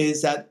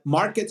 is that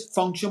markets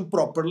function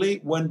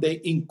properly when they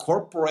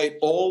incorporate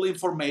all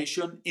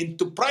information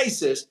into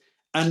prices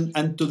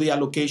and to the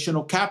allocation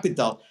of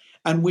capital.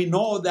 And we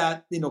know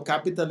that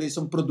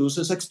capitalism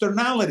produces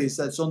externalities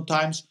that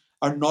sometimes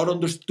are not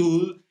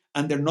understood,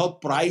 and they're not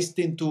priced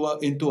into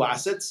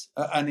assets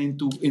and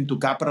into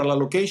capital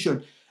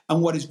allocation.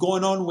 And what is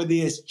going on with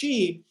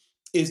ESG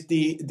is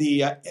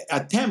the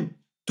attempt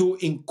to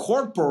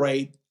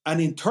incorporate and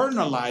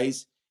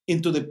internalize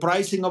into the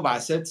pricing of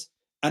assets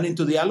and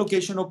into the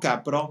allocation of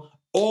capital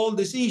all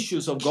these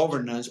issues of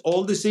governance,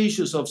 all these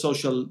issues of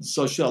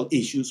social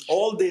issues,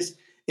 all these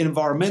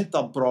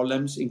environmental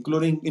problems,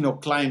 including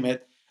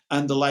climate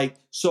and the like.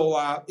 So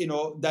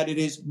that it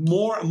is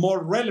more and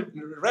more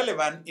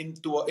relevant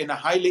in a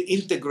highly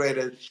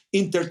integrated,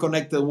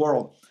 interconnected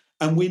world.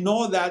 And we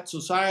know that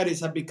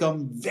societies have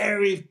become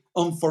very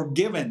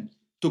unforgiving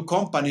to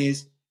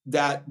companies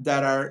that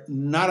are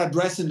not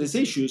addressing these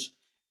issues.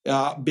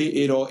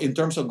 In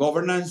terms of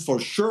governance, for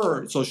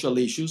sure, social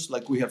issues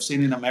like we have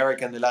seen in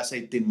America in the last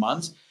 18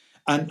 months,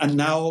 and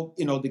now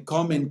the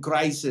coming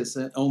crisis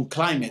on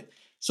climate.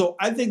 So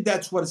I think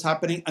that's what's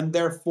happening, and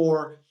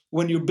therefore,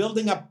 when you're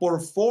building a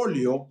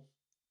portfolio,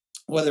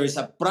 whether it's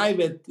a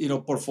private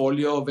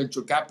portfolio,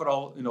 venture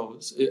capital,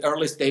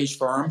 early stage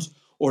firms,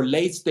 or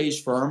late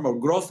stage firm, or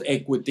growth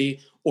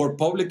equity, or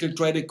publicly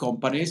traded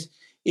companies,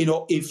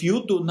 if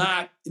you do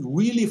not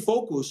really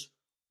focus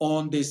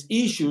on these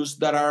issues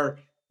that are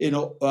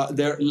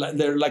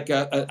they're like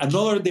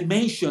another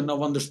dimension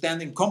of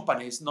understanding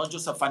companies, not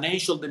just a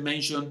financial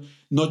dimension,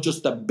 not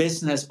just a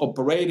business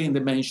operating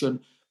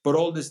dimension, but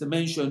all this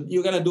dimension,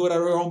 you're going to do it at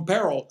your own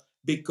peril,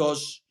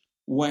 because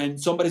when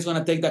somebody's going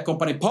to take that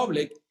company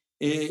public,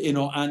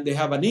 and they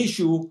have an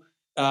issue,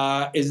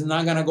 it's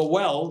not going to go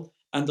well,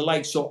 and the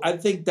like. So I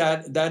think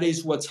that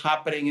is what's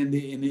happening in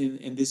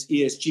this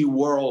ESG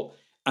world,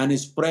 and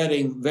it's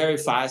spreading very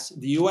fast.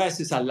 The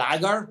U.S. is a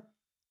laggard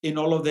in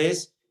all of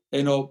this.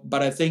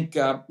 But I think,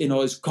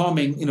 it's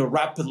coming,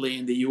 rapidly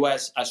in the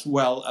U.S. as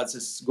well as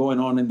it's going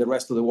on in the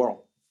rest of the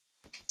world.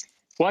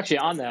 Well, actually,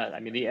 on that, I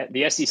mean,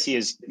 the SEC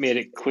has made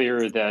it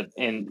clear that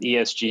an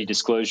ESG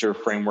disclosure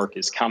framework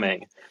is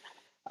coming.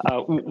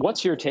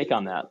 What's your take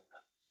on that?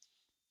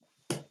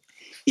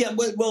 Yeah,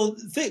 well,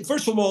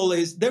 first of all,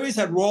 there is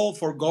a role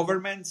for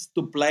governments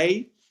to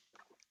play,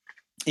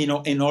 in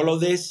all of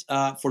this,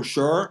 for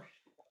sure.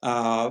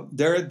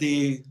 They're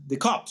the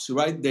cops,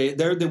 right?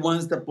 They're the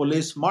ones that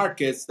police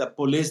markets, that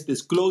police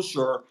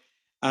disclosure,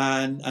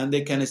 and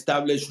they can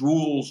establish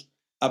rules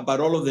about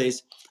all of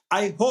this.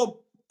 I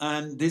hope,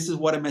 and this is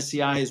what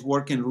MSCI is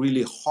working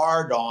really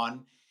hard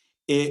on,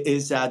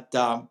 is that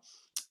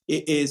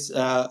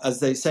as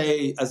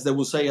they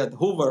will say at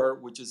Hoover,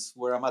 which is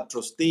where I'm a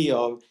trustee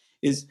of,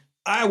 is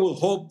I will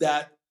hope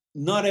that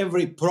not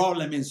every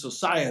problem in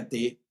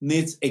society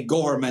needs a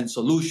government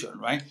solution,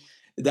 right?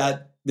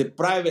 That the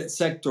private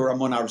sector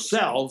among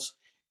ourselves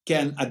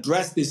can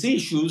address these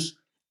issues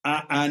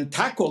and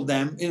tackle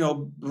them,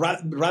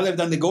 rather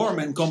than the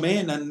government come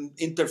in and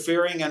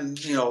interfering and,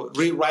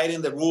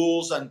 rewriting the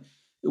rules, and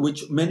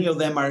which many of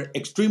them are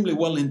extremely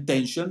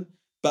well-intentioned,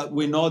 but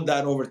we know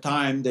that over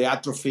time they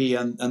atrophy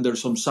and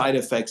there's some side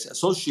effects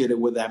associated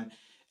with them.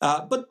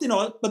 But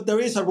there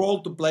is a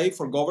role to play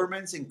for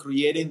governments in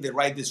creating the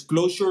right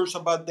disclosures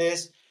about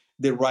this,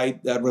 the right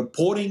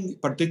reporting,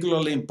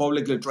 particularly in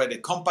publicly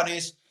traded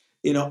companies,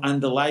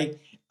 and the like.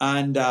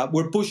 And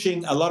we're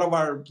pushing a lot of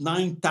our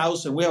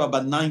 9,000, we have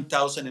about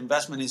 9,000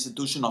 investment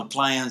institutional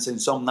clients in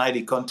some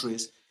 90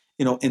 countries,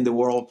 in the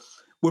world.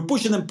 We're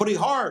pushing them pretty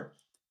hard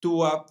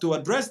to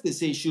address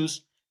these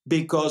issues,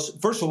 because,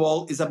 first of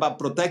all, it's about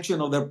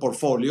protection of their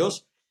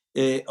portfolios,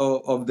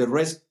 of the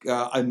risk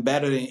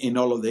embedded in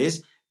all of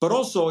this, but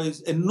also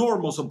is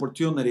enormous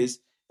opportunities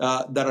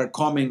that are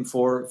coming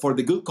for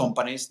the good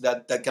companies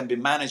that can be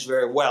managed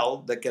very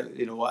well, that can,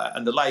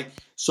 and the like.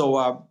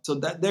 So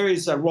that there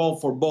is a role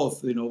for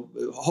both,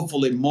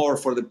 hopefully more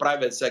for the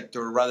private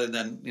sector rather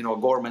than, a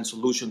government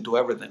solution to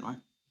everything, right?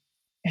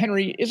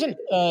 Henry, isn't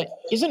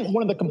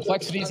one of the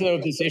complexities though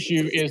of this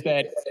issue is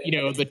that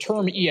the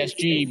term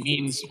ESG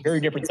means very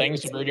different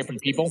things to very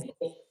different people.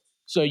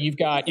 So you've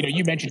got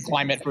you mentioned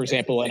climate, for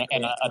example, and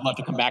I'd love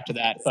to come back to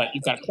that. But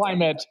you've got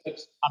climate,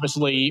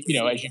 obviously,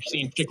 as you've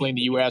seen, particularly in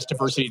the U.S.,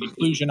 diversity and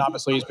inclusion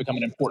obviously has become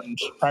an important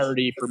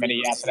priority for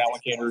many asset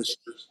allocators.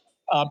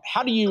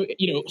 How do you,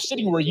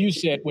 sitting where you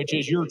sit, which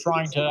is you're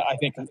trying to, I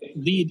think,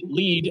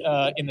 lead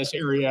in this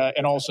area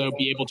and also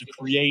be able to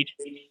create,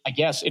 I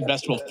guess,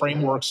 investable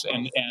frameworks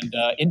and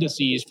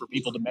indices for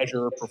people to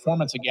measure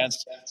performance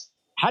against.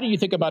 How do you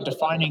think about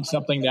defining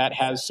something that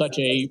has such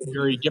a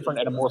very different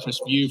and amorphous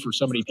view for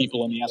so many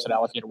people in the asset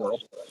allocator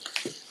world?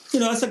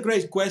 That's a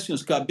great question,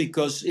 Scott,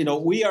 because,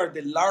 we are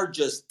the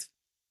largest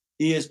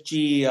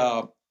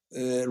ESG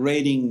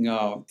rating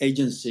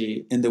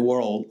agency in the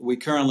world. We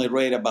currently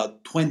rate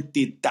about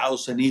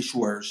 20,000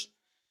 issuers,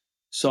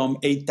 some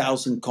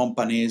 8,000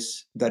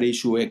 companies that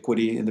issue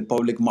equity in the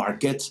public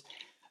markets,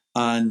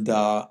 and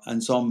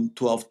some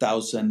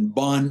 12,000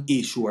 bond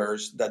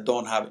issuers that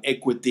don't have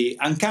equity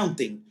and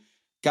counting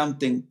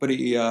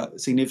pretty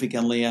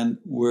significantly. And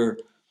we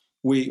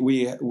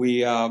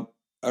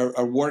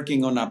are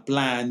working on a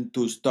plan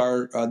to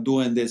start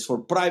doing this for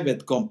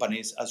private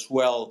companies as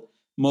well,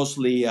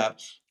 mostly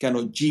kind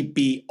of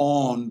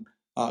GP-owned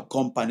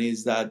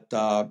companies that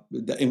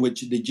in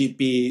which the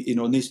GP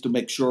needs to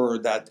make sure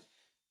that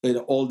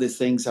all these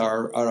things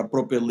are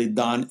appropriately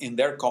done in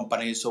their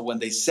company. So when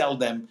they sell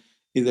them,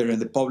 either in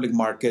the public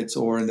markets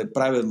or in the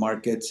private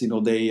markets,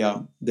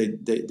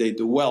 they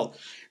do well.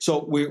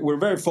 So we're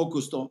very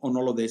focused on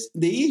all of this.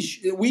 The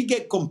issue, we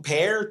get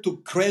compared to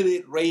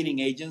credit rating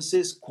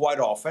agencies quite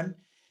often,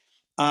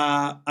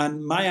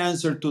 and my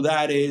answer to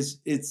that is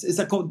it's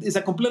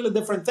a completely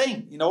different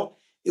thing.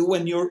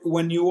 When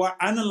you are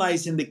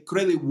analyzing the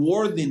credit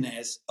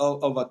worthiness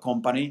of a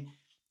company,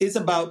 it's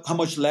about how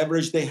much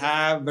leverage they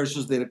have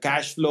versus their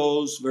cash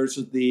flows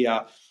versus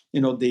the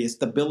the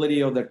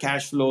stability of their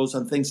cash flows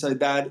and things like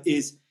that.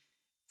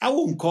 I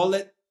won't call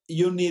it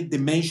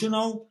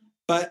unidimensional,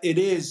 but it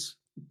is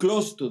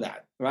close to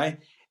that, right?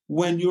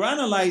 When you're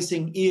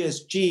analyzing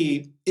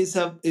ESG, it's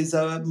a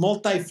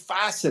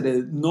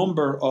multifaceted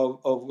number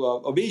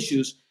of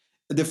issues.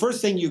 The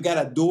first thing you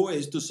got to do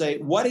is to say,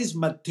 what is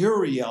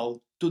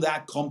material to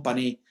that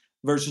company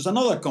versus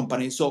another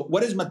company? So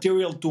what is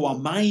material to a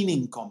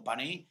mining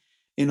company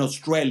in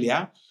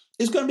Australia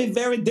is going to be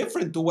very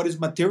different to what is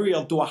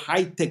material to a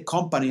high-tech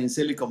company in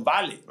Silicon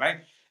Valley, right?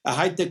 A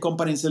high-tech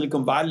company in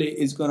Silicon Valley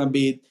is going to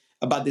be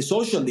about the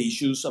social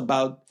issues,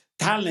 about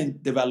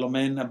talent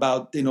development,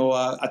 about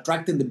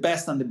attracting the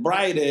best and the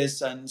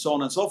brightest, and so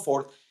on and so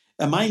forth.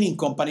 A mining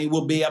company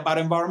will be about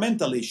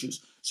environmental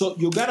issues. So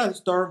you got to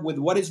start with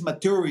what is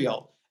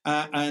material,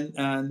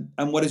 and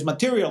what is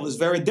material is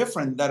very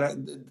different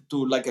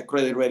to like a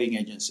credit rating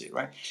agency,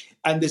 right?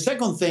 And the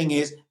second thing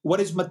is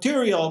what is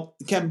material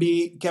can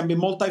be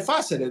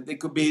multifaceted. It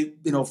could be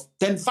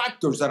 10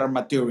 factors that are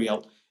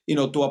material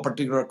to a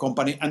particular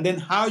company, and then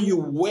how you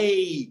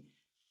weigh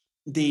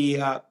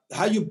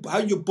how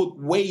you put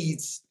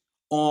weights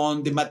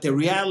on the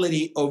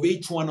materiality of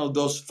each one of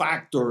those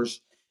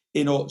factors.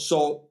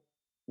 So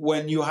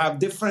when you have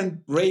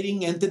different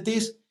rating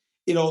entities,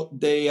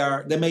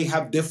 they may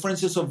have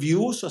differences of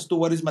views as to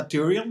what is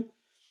material.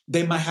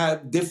 They might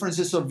have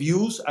differences of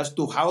views as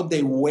to how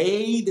they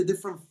weigh the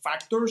different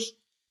factors,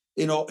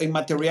 in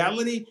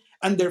materiality,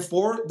 and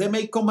therefore they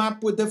may come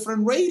up with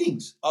different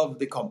ratings of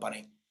the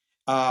company.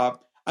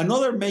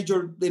 Another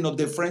major,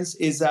 difference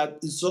is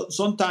that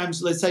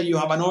sometimes, let's say you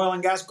have an oil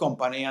and gas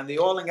company, and the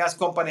oil and gas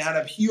company had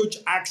a huge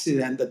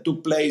accident that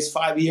took place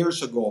 5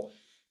 years ago.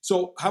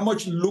 So how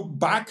much look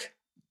back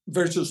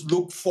versus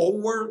look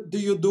forward do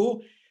you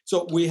do?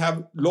 So we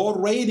have low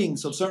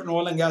ratings of certain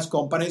oil and gas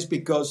companies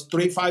because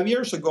 3-5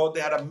 years ago,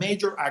 they had a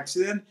major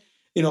accident,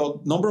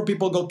 number of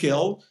people got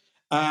killed,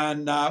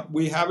 and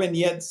we haven't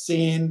yet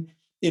seen,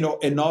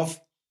 enough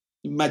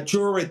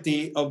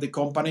maturity of the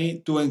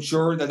company to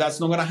ensure that that's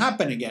not going to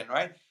happen again,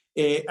 right?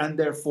 And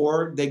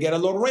therefore, they get a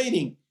low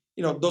rating.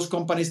 Those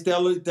companies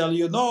tell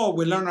you, no,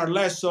 we learned our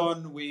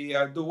lesson, we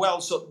do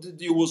well. So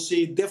you will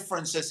see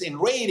differences in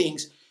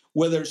ratings,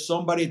 whether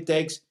somebody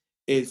takes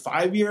a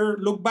 5-year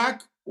look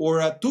back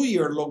or a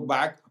 2-year look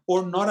back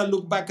or not a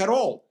look back at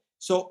all.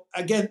 So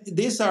again,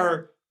 these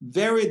are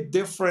very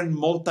different,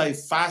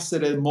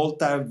 multifaceted,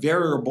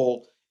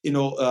 multivariable,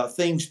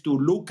 things to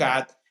look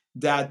at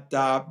that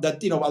a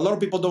lot of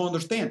people don't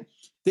understand.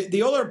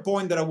 The other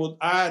point that I would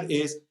add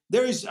is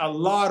there is a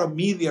lot of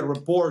media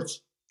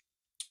reports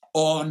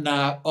on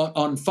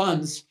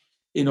funds,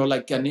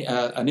 like an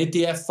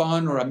ETF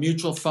fund or a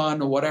mutual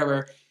fund or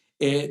whatever,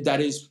 that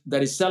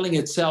is selling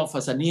itself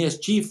as an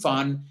ESG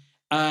fund,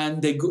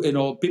 and they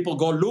people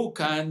go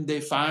look and they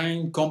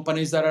find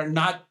companies that are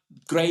not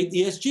great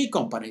ESG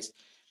companies.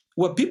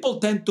 What people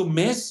tend to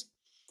miss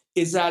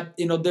is that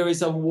there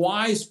is a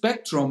wide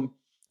spectrum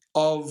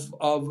of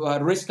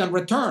risk and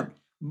return.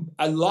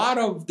 A lot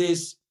of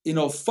these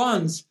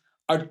funds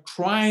are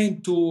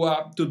trying to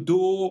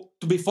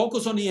be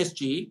focused on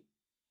ESG,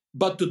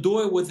 but to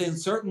do it within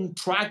certain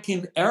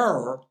tracking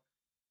error,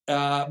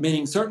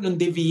 meaning certain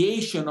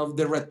deviation of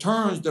the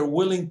returns they're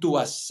willing to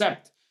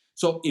accept.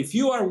 So if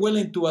you are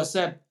willing to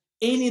accept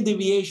any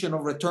deviation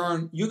of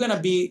return, you're going to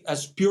be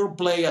as pure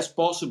play as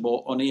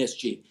possible on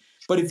ESG.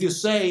 But if you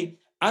say,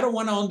 I don't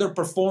want to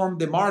underperform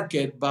the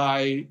market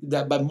by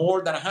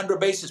more than 100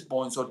 basis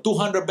points or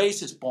 200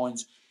 basis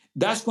points,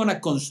 that's going to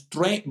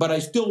constrain, but I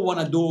still want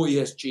to do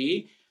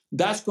ESG.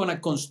 That's going to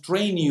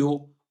constrain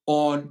you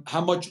on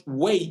how much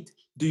weight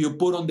do you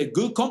put on the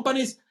good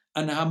companies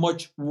and how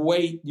much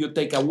weight you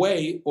take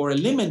away or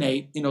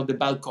eliminate, the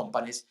bad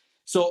companies.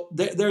 So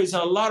there is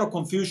a lot of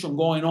confusion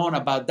going on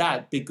about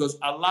that, because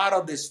a lot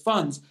of these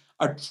funds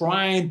are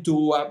trying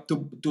to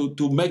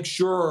make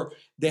sure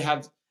they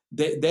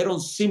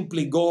don't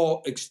simply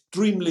go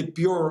extremely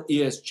pure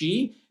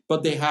ESG,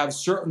 but they have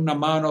certain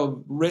amount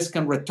of risk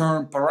and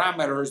return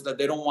parameters that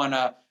they don't want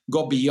to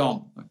go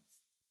beyond.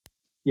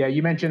 Yeah,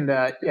 you mentioned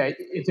it's an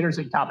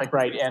interesting topic,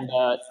 right? And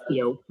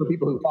for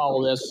people who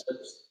follow this,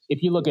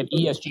 if you look at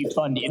ESG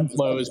fund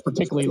inflows,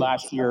 particularly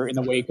last year in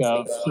the wake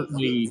of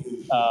certainly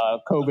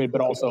COVID,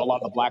 but also a lot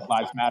of the Black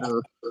Lives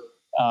Matter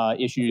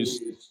issues,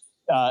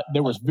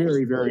 there was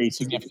very, very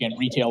significant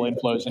retail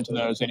inflows into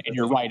those. And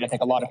you're right. I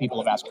think a lot of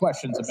people have asked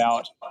questions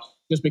about,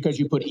 just because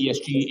you put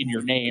ESG in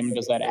your name,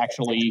 does that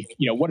actually,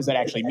 what does that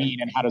actually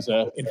mean? And how does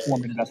an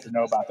informed investor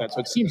know about that?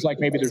 So it seems like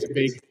maybe there's a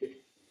big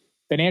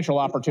financial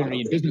opportunity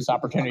and business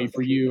opportunity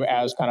for you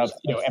as kind of,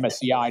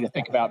 MSCI to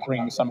think about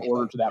bringing some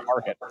order to that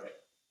market.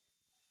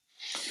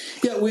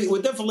 Yeah,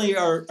 we definitely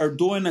are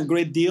doing a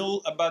great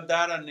deal about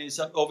that, and it's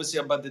obviously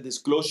about the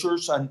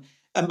disclosures.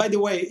 And by the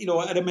way,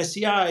 at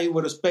MSCI,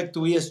 with respect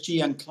to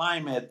ESG and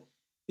climate,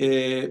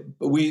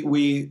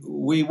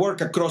 we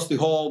work across the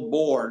whole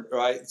board,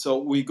 right? So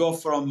we go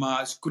from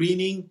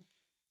screening,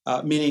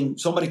 meaning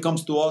somebody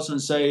comes to us and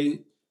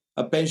say,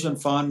 a pension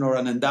fund or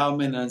an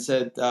endowment, and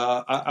said,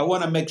 I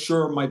want to make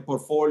sure my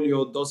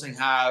portfolio doesn't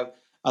have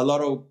a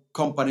lot of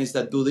companies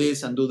that do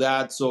this and do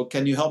that. So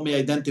can you help me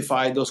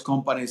identify those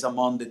companies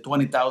among the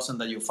 20,000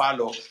 that you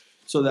follow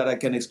so that I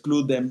can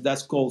exclude them?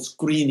 That's called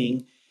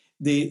screening.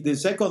 The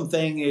second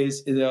thing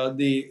is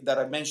that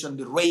I mentioned,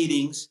 the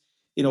ratings.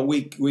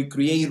 We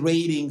create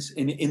ratings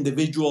in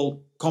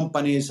individual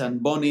companies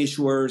and bond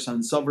issuers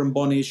and sovereign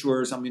bond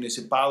issuers and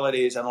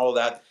municipalities and all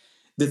that.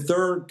 The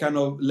third kind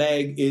of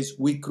leg is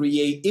we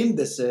create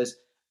indices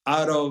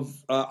out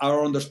of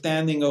our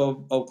understanding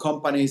of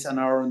companies and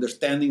our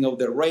understanding of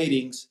their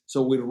ratings.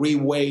 So we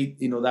reweight,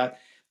 that.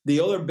 The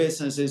other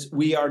business is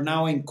we are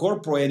now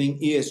incorporating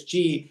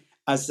ESG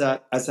as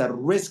a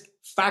risk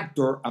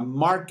factor, a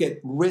market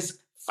risk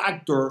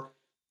factor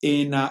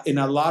in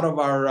a lot of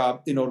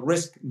our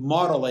risk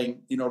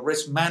modeling,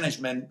 risk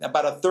management.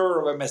 About a third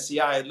of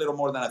MSCI, a little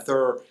more than a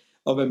third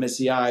of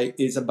MSCI,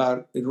 is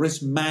about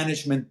risk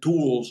management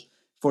tools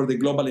for the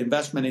global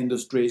investment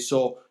industry.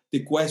 So the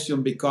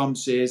question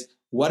becomes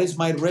what is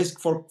my risk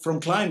from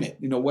climate?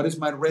 What is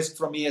my risk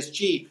from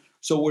ESG?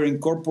 So we're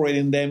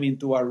incorporating them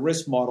into our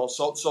risk model.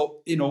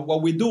 So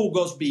what we do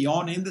goes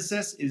beyond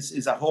indices,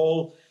 is a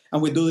whole,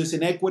 and we do this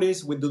in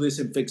equities, we do this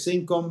in fixed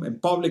income,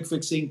 and public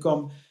fixed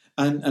income,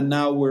 and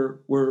now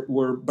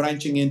we're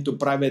branching into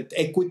private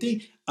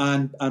equity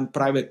and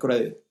private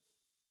credit.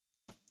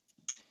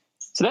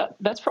 So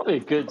that's probably a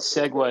good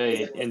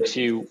segue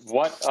into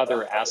what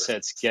other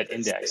assets get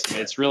indexed. I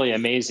mean, it's really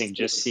amazing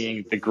just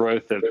seeing the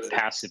growth of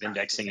passive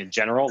indexing in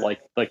general.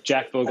 Like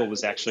Jack Bogle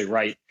was actually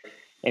right.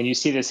 And you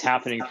see this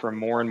happening for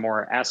more and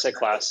more asset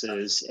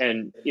classes.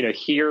 And,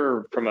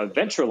 here from a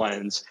venture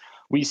lens,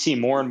 we see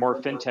more and more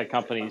fintech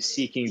companies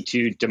seeking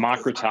to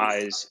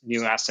democratize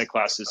new asset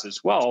classes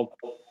as well.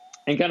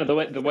 And kind of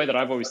the way that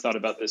I've always thought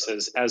about this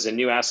is, as a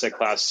new asset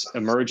class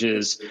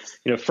emerges,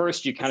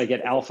 first you kind of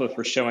get alpha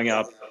for showing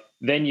up.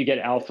 Then you get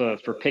alpha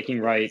for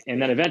picking right.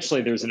 And then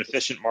eventually there's an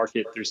efficient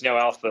market. There's no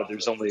alpha.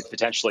 There's only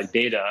potentially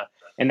beta.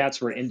 And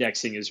that's where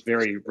indexing is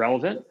very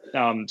relevant.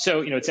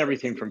 So, it's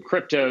everything from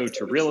crypto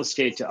to real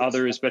estate to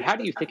others. But how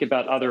do you think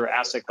about other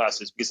asset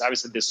classes? Because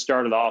obviously this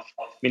started off,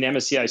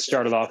 MSCI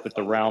started off with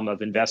the realm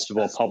of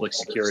investable public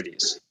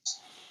securities.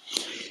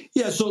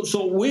 Yeah,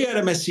 so we at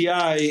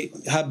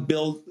MSCI have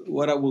built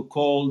what I would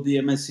call the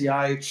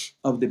MSCI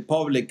of the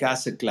public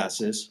asset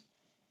classes.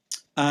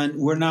 And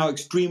we're now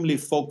extremely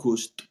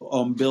focused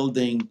on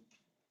building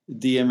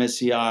the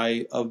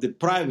MSCI of the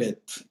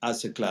private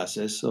asset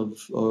classes,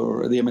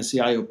 or the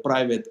MSCI of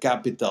private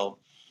capital.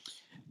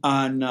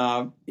 And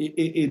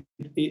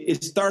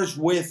it starts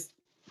with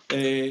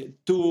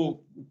two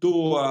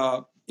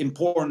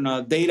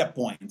important data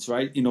points,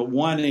 right?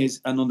 One is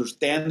an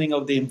understanding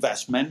of the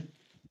investment.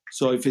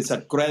 So if it's a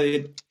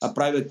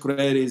private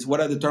credit, is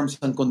what are the terms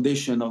and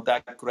conditions of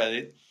that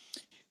credit?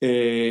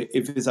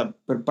 If it's a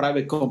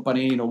private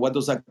company, what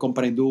does that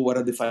company do? What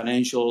are the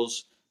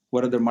financials?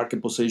 What are their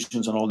market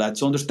positions and all that?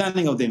 So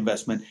understanding of the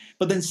investment.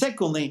 But then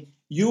secondly,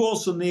 you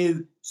also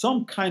need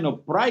some kind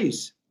of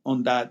price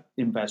on that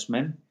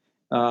investment.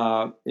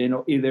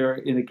 Either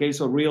in the case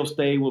of real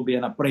estate will be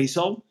an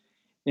appraisal.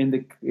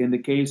 In the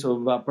case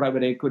of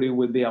private equity,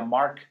 would be a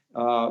mark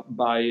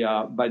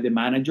by the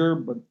manager,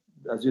 but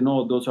as you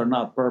know, those are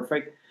not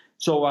perfect.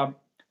 So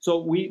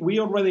we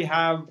already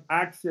have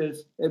access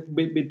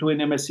between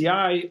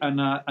MSCI and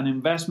an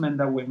investment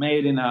that we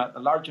made in a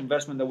large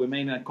investment that we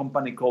made in a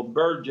company called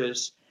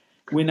Burgess.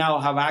 We now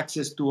have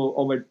access to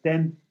over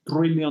 $10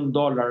 trillion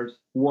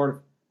worth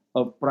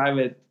of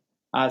private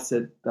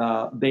asset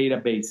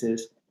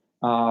databases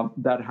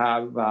that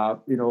have,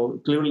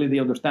 clearly the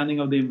understanding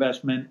of the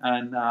investment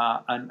and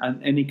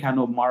any kind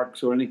of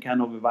marks or any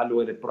kind of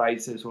evaluated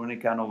prices or any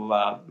kind of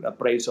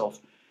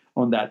appraisals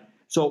on that.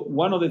 So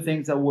one of the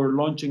things that we're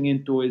launching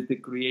into is the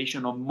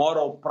creation of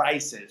model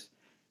prices.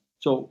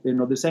 So,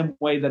 the same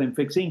way that in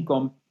fixed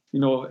income,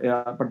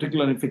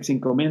 particularly in fixed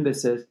income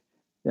indices,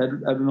 I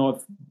don't know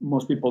if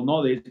most people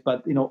know this,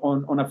 but,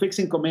 on a fixed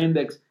income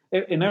index,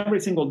 in every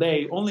single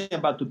day, only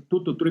about 2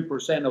 to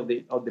 3%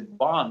 of the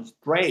bonds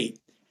trade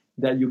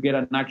that you get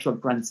an actual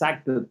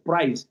transacted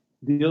price.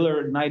 The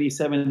other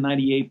 97,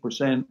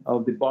 98%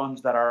 of the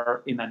bonds that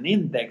are in an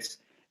index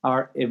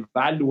are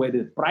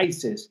evaluated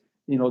prices,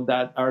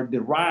 that are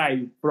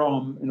derived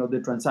from, the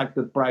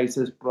transacted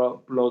prices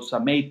plus a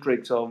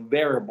matrix of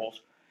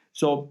variables.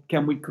 So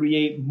can we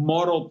create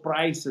model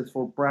prices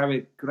for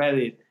private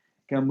credit?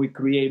 Can we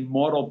create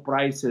model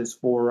prices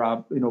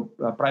for,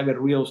 private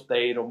real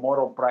estate or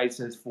model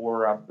prices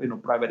for,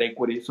 private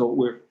equity? So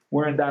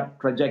we're in that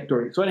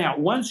trajectory. So anyhow,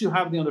 once you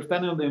have the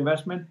understanding of the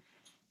investment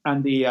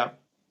and the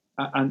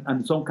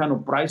and some kind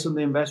of price on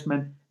the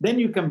investment, then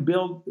you can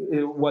build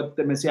what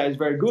the MSCI is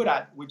very good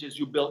at, which is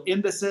you build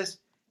indices,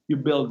 you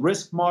build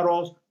risk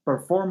models,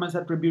 performance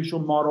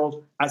attribution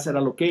models, asset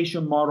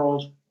allocation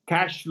models,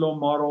 cash flow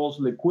models,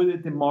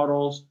 liquidity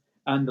models,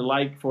 and the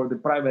like for the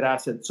private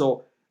assets.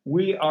 So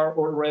we are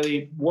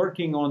already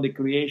working on the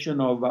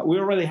creation of, we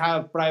already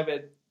have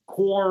private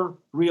core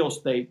real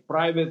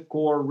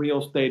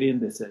estate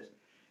indices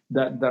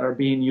that are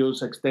being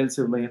used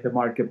extensively in the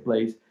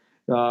marketplace.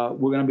 We're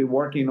going to be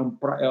working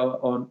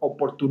on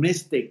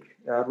opportunistic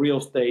real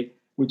estate,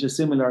 which is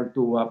similar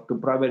to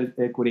private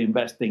equity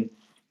investing.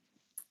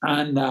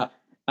 And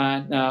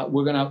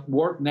we're going to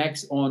work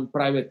next on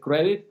private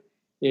credit,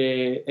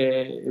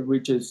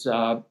 which is,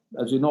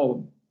 as you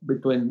know,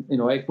 between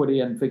equity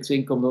and fixed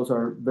income, those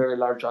are very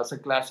large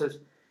asset classes,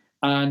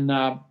 and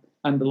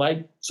the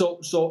like.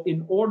 So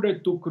in order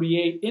to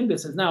create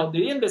indices, now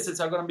the indices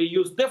are going to be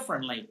used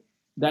differently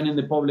than in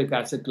the public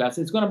asset class.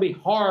 It's going to be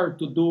hard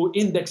to do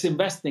index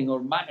investing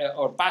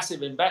or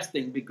passive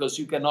investing because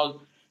you cannot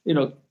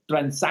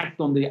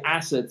transact on the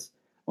assets,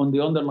 on the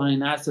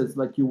underlying assets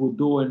like you would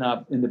do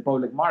in the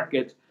public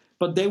markets.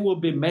 But there will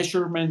be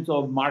measurements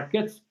of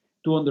markets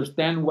to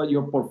understand what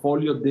your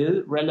portfolio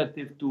did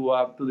relative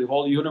to the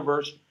whole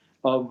universe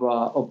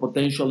of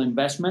potential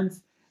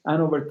investments.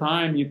 And over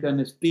time, you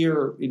can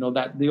steer,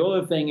 that. The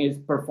other thing is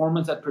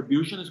performance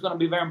attribution is going to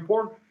be very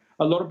important.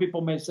 A lot of people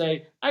may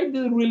say, I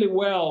did really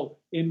well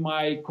in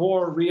my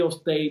core real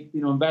estate,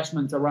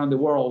 investments around the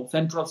world,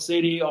 central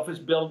city, office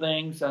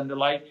buildings, and the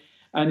like.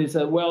 And he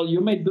said, well,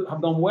 you may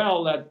have done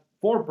well at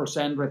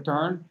 4%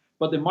 return,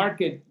 but the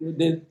market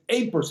did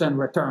 8%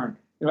 return,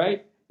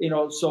 right?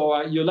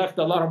 So you left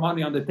a lot of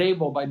money on the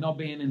table by not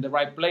being in the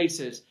right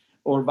places,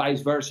 or vice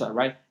versa,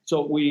 right?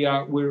 So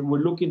we're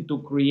looking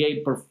to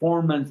create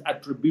performance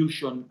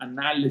attribution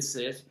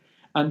analysis,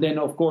 and then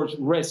of course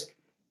risk,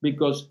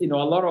 because a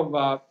lot of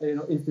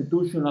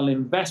institutional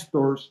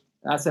investors,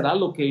 asset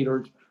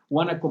allocators,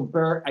 want to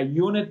compare a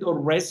unit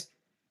of risk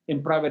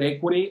in private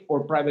equity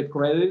or private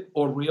credit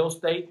or real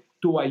estate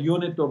to a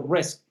unit of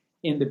risk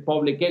in the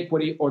public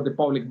equity or the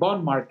public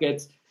bond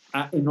markets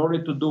in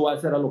order to do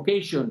asset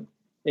allocation.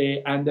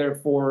 And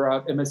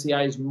therefore,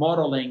 MSCI is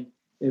modeling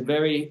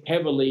very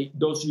heavily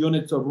those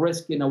units of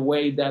risk in a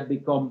way that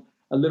become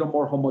a little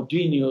more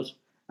homogeneous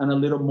and a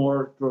little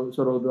more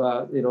sort of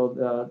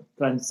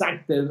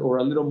transacted, or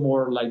a little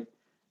more like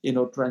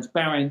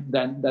transparent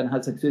than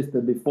has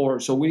existed before.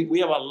 So we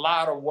have a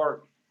lot of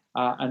work,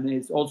 and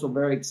it's also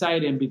very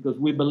exciting because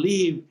we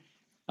believe,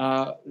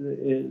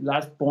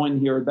 last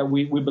point here, that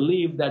we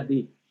believe that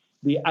the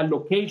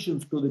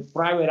allocations to the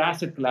private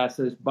asset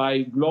classes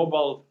by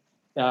global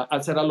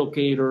asset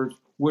allocators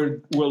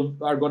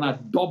are going to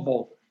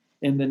double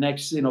in the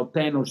next 10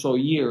 or so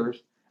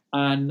years,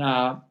 and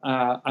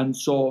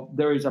so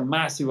there is a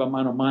massive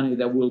amount of money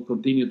that will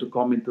continue to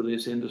come into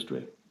this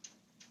industry.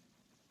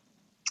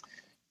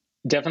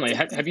 Definitely.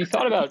 Have you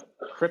thought about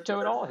crypto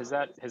at all? Has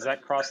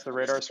that crossed the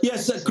radar screen?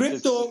 Yes,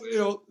 crypto.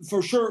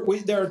 For sure.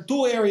 There are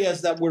two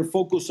areas that we're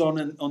focused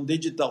on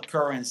digital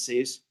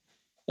currencies.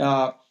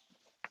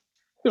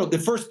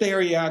 The first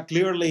area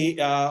clearly,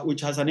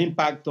 which has an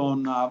impact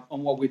on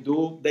what we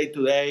do day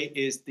to day,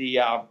 is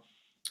the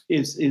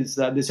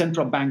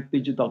central bank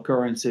digital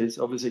currencies.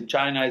 Obviously,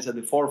 China is at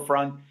the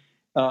forefront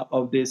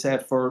of this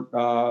effort,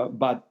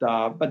 but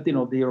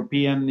the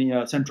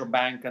European Central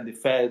Bank and the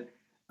Fed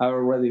are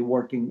already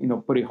working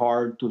pretty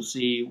hard to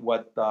see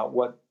what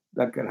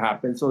that could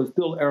happen. So it's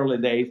still early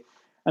days.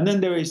 And then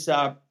there is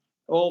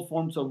all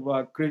forms of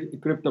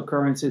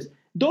cryptocurrencies.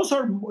 those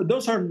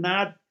are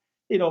not,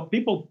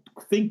 people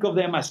think of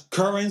them as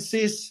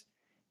currencies,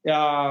 we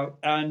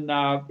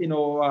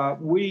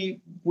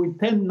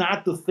tend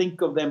not to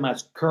think of them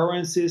as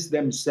currencies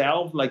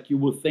themselves, like you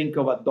would think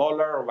of a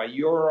dollar or a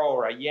euro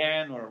or a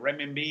yen or a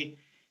renminbi.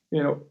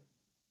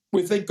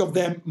 We think of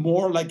them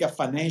more like a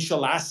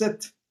financial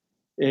asset,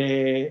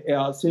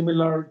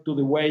 similar to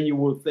the way you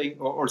would think,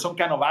 or some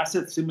kind of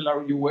asset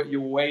similar you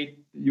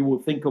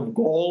would think of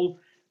gold,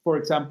 for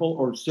example,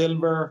 or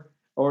silver,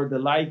 or the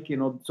like.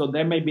 So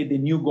there may be the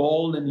new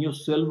gold and new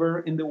silver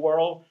in the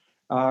world,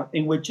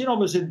 in which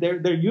obviously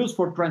they're used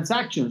for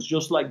transactions,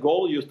 just like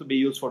gold used to be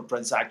used for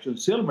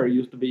transactions, silver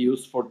used to be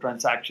used for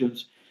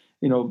transactions,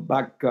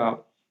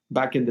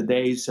 back in the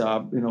days,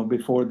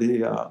 before the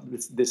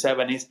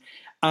 70s,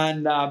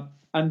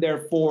 and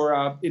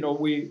therefore,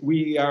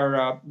 we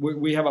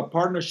have a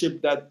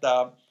partnership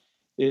that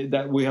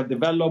we have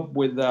developed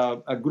with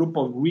a group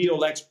of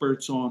real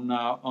experts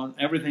on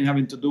everything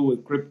having to do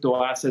with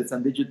crypto assets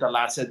and digital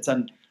assets,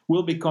 and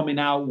we'll be coming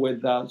out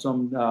with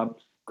some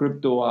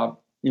crypto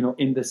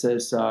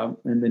indices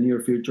in the near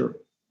future.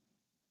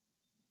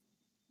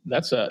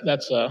 That's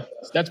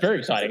very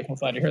exciting. I'm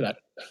glad to hear that.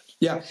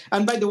 Yeah,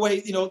 and by the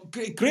way,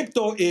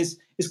 crypto is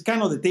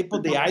kind of the tip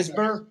of the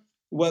iceberg.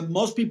 Well,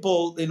 most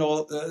people,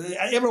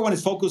 everyone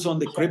is focused on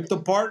the crypto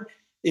part,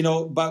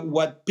 but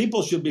what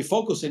people should be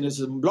focusing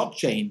is on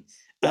blockchain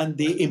and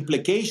the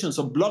implications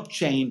of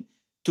blockchain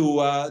to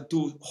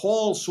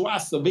whole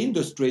swaths of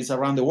industries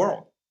around the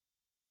world.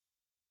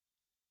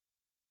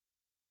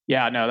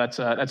 Yeah, no, that's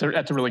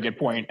a really good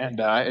point. And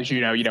as you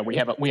know, we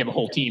have a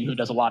whole team who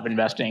does a lot of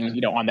investing,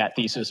 on that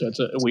thesis.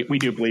 So we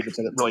do believe it's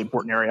a really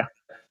important area.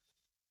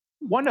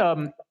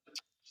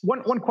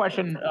 One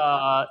question,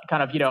 I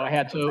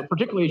had, so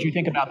particularly as you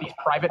think about these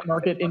private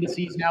market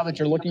indices now that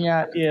you're looking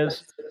at,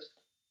 is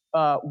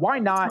why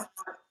not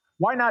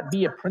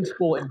be a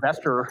principal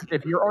investor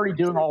if you're already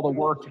doing all the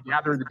work to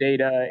gather the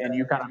data and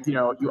you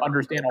you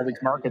understand all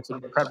these markets in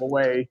an incredible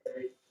way?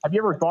 Have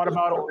you ever thought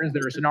about, or is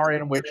there a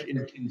scenario in which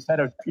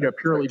instead of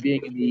purely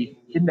being in the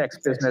index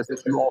business,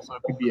 that you also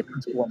could be a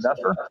principal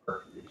investor?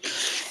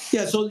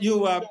 Yeah, so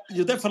you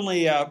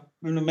definitely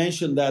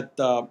mentioned that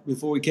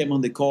before we came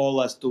on the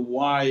call as to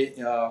why,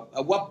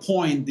 at what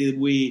point did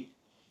we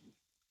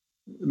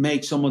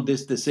make some of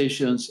these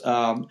decisions,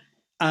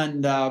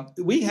 and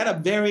we had a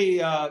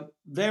very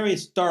very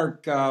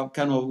stark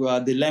kind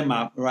of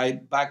dilemma,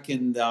 right, back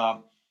in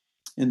the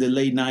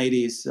late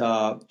 90s.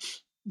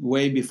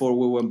 Way before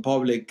we went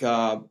public,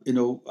 we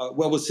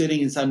were sitting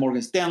inside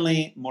Morgan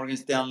Stanley. Morgan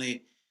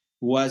Stanley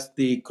was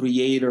the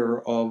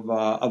creator of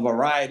a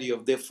variety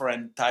of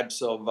different types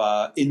of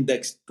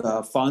indexed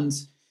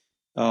funds.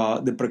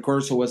 The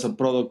precursor was a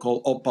product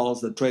called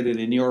Opals that traded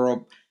in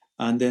Europe.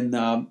 And then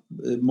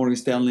Morgan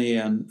Stanley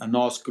and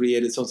us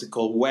created something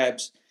called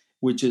Webs,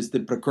 which is the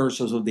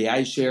precursors of the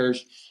iShares,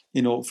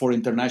 for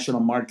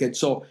international markets.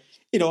 So,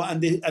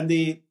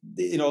 the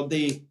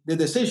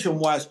decision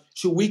was,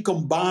 should we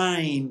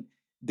combine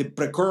the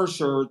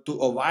precursor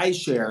of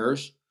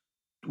iShares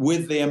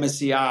with the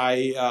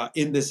MSCI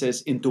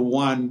indices into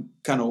one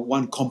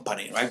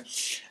company, right?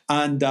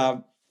 And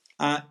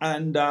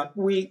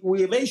we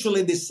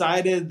eventually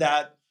decided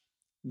that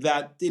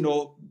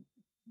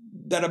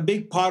a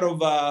big part of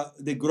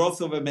the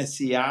growth of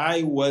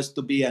MSCI was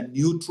to be a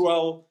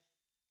neutral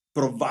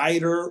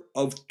provider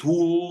of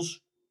tools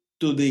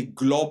to the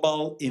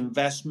global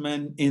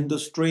investment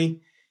industry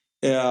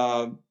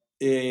on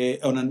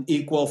an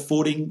equal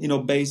footing,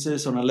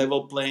 basis, on a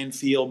level playing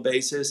field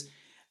basis,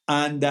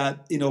 and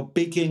that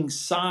picking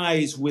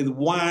size with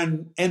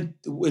one and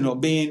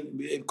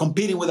being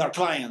competing with our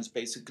clients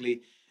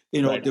basically,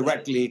 right,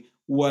 directly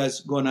was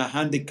going to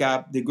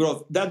handicap the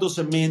growth. That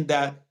doesn't mean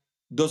that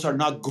those are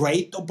not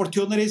great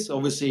opportunities.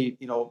 Obviously,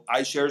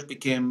 iShares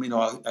became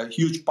a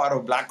huge part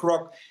of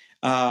BlackRock.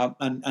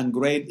 And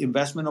great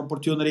investment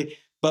opportunity,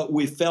 but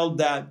we felt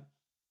that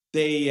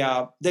they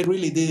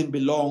really didn't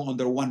belong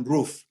under one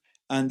roof,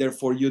 and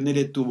therefore you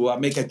needed to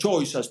make a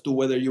choice as to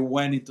whether you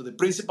went into the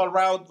principal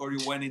route or you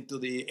went into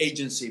the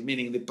agency,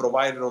 meaning the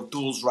provider of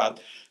tools route.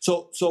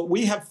 So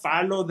we have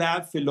followed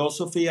that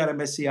philosophy at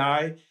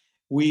MSCI.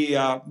 We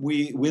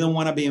don't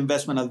want to be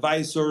investment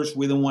advisors.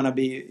 We don't want to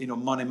be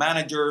money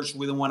managers.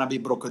 We don't want to be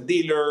broker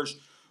dealers.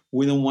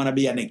 We don't want to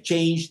be an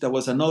exchange. That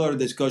was another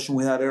discussion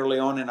we had early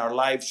on in our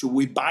life. Should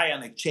we buy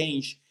an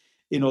exchange?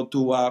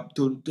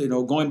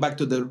 Going back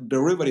to the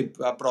derivative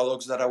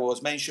products that I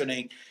was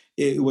mentioning,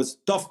 it was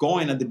tough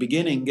going at the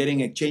beginning,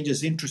 getting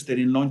exchanges interested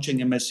in launching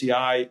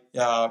MSCI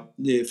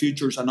the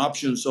futures and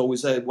options. So we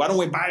said, why don't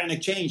we buy an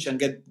exchange and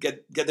get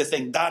the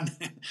thing done,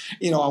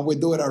 and we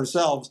do it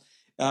ourselves.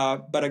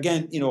 But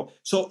again,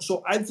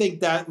 so I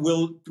think that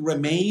will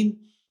remain.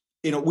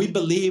 We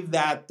believe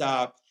that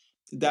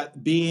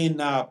being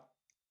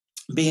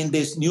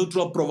this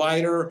neutral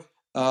provider,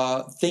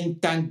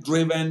 think tank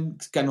driven,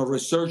 kind of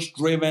research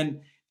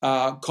driven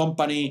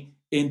company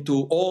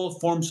into all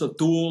forms of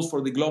tools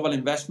for the global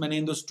investment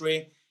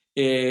industry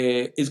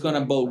is going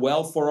to bode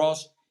well for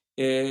us.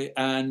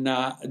 and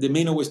the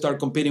minute we start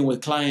competing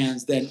with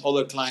clients, then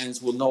other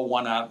clients will not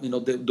want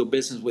to do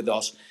business with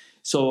us.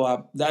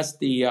 So that's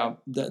the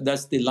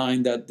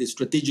line, that the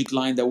strategic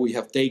line that we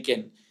have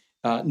taken.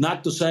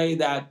 Not to say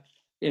that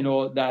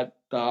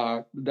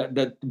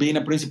that being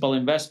a principal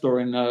investor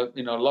in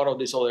a lot of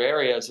these other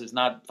areas is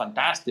not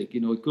fantastic.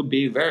 It could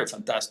be very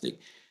fantastic,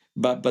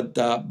 but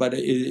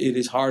it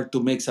is hard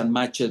to mix and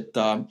match it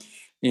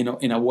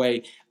in a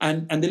way.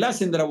 And the last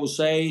thing that I will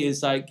say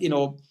is, like,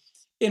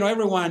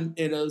 everyone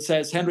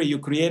says, Henry, you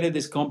created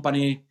this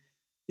company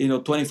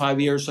 25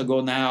 years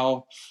ago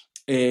now.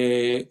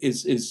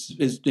 Is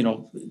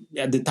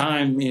at the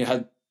time it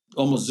had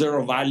almost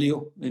zero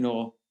value.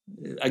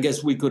 I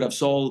guess we could have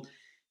sold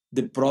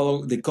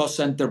the cost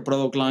center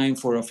product line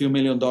for a few $1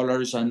 million,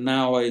 and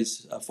now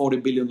is a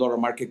 $40 billion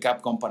market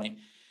cap company.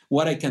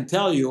 What I can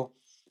tell you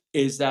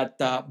is that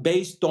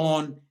based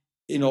on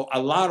a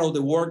lot of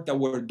the work that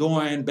we're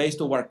doing,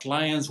 based on what our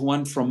clients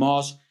want from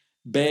us,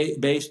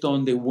 based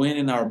on the wind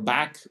in our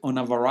back on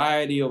a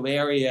variety of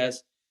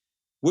areas,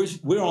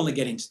 we're only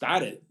getting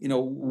started.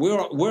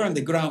 We're on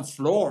the ground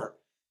floor.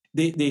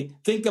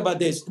 Think about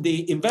this: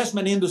 the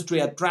investment industry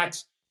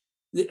attracts.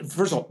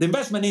 First of all, the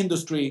investment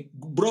industry,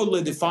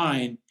 broadly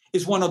defined,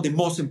 is one of the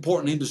most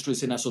important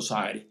industries in a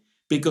society,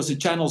 because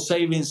it channels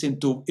savings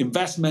into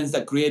investments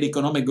that create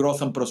economic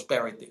growth and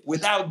prosperity.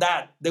 Without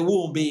that, there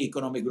won't be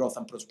economic growth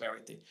and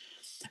prosperity.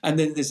 And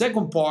then the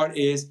second part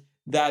is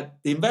that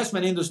the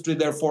investment industry,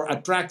 therefore,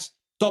 attracts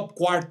top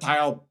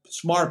quartile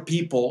smart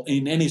people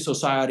in any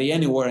society,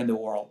 anywhere in the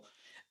world.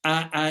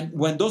 And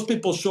when those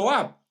people show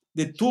up,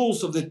 the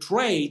tools of the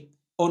trade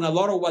on a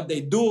lot of what they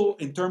do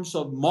in terms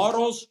of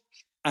models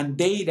and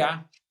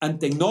data and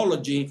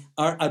technology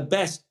are at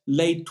best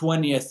late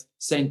 20th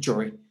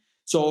century.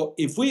 So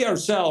if we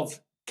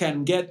ourselves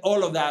can get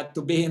all of that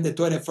to be in the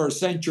 21st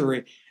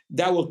century,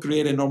 that will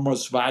create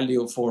enormous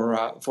value for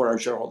our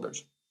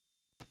shareholders.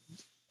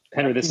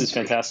 Henry, this is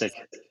fantastic.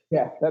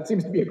 Yeah, that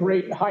seems to be a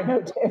great high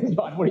note to end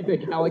on. What do you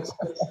think, Alex?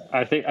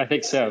 I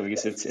think so,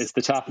 because it's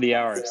the top of the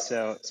hour.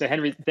 So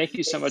Henry, thank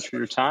you so much for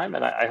your time,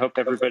 and I hope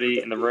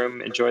everybody in the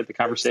room enjoyed the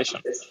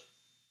conversation.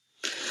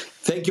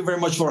 Thank you very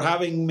much for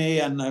having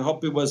me, and I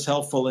hope it was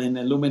helpful in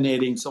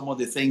illuminating some of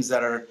the things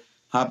that are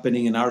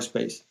happening in our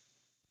space.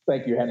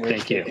 Thank you, Henry.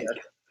 Thank you.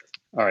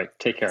 All right,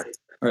 take care.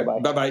 All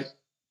right, bye-bye.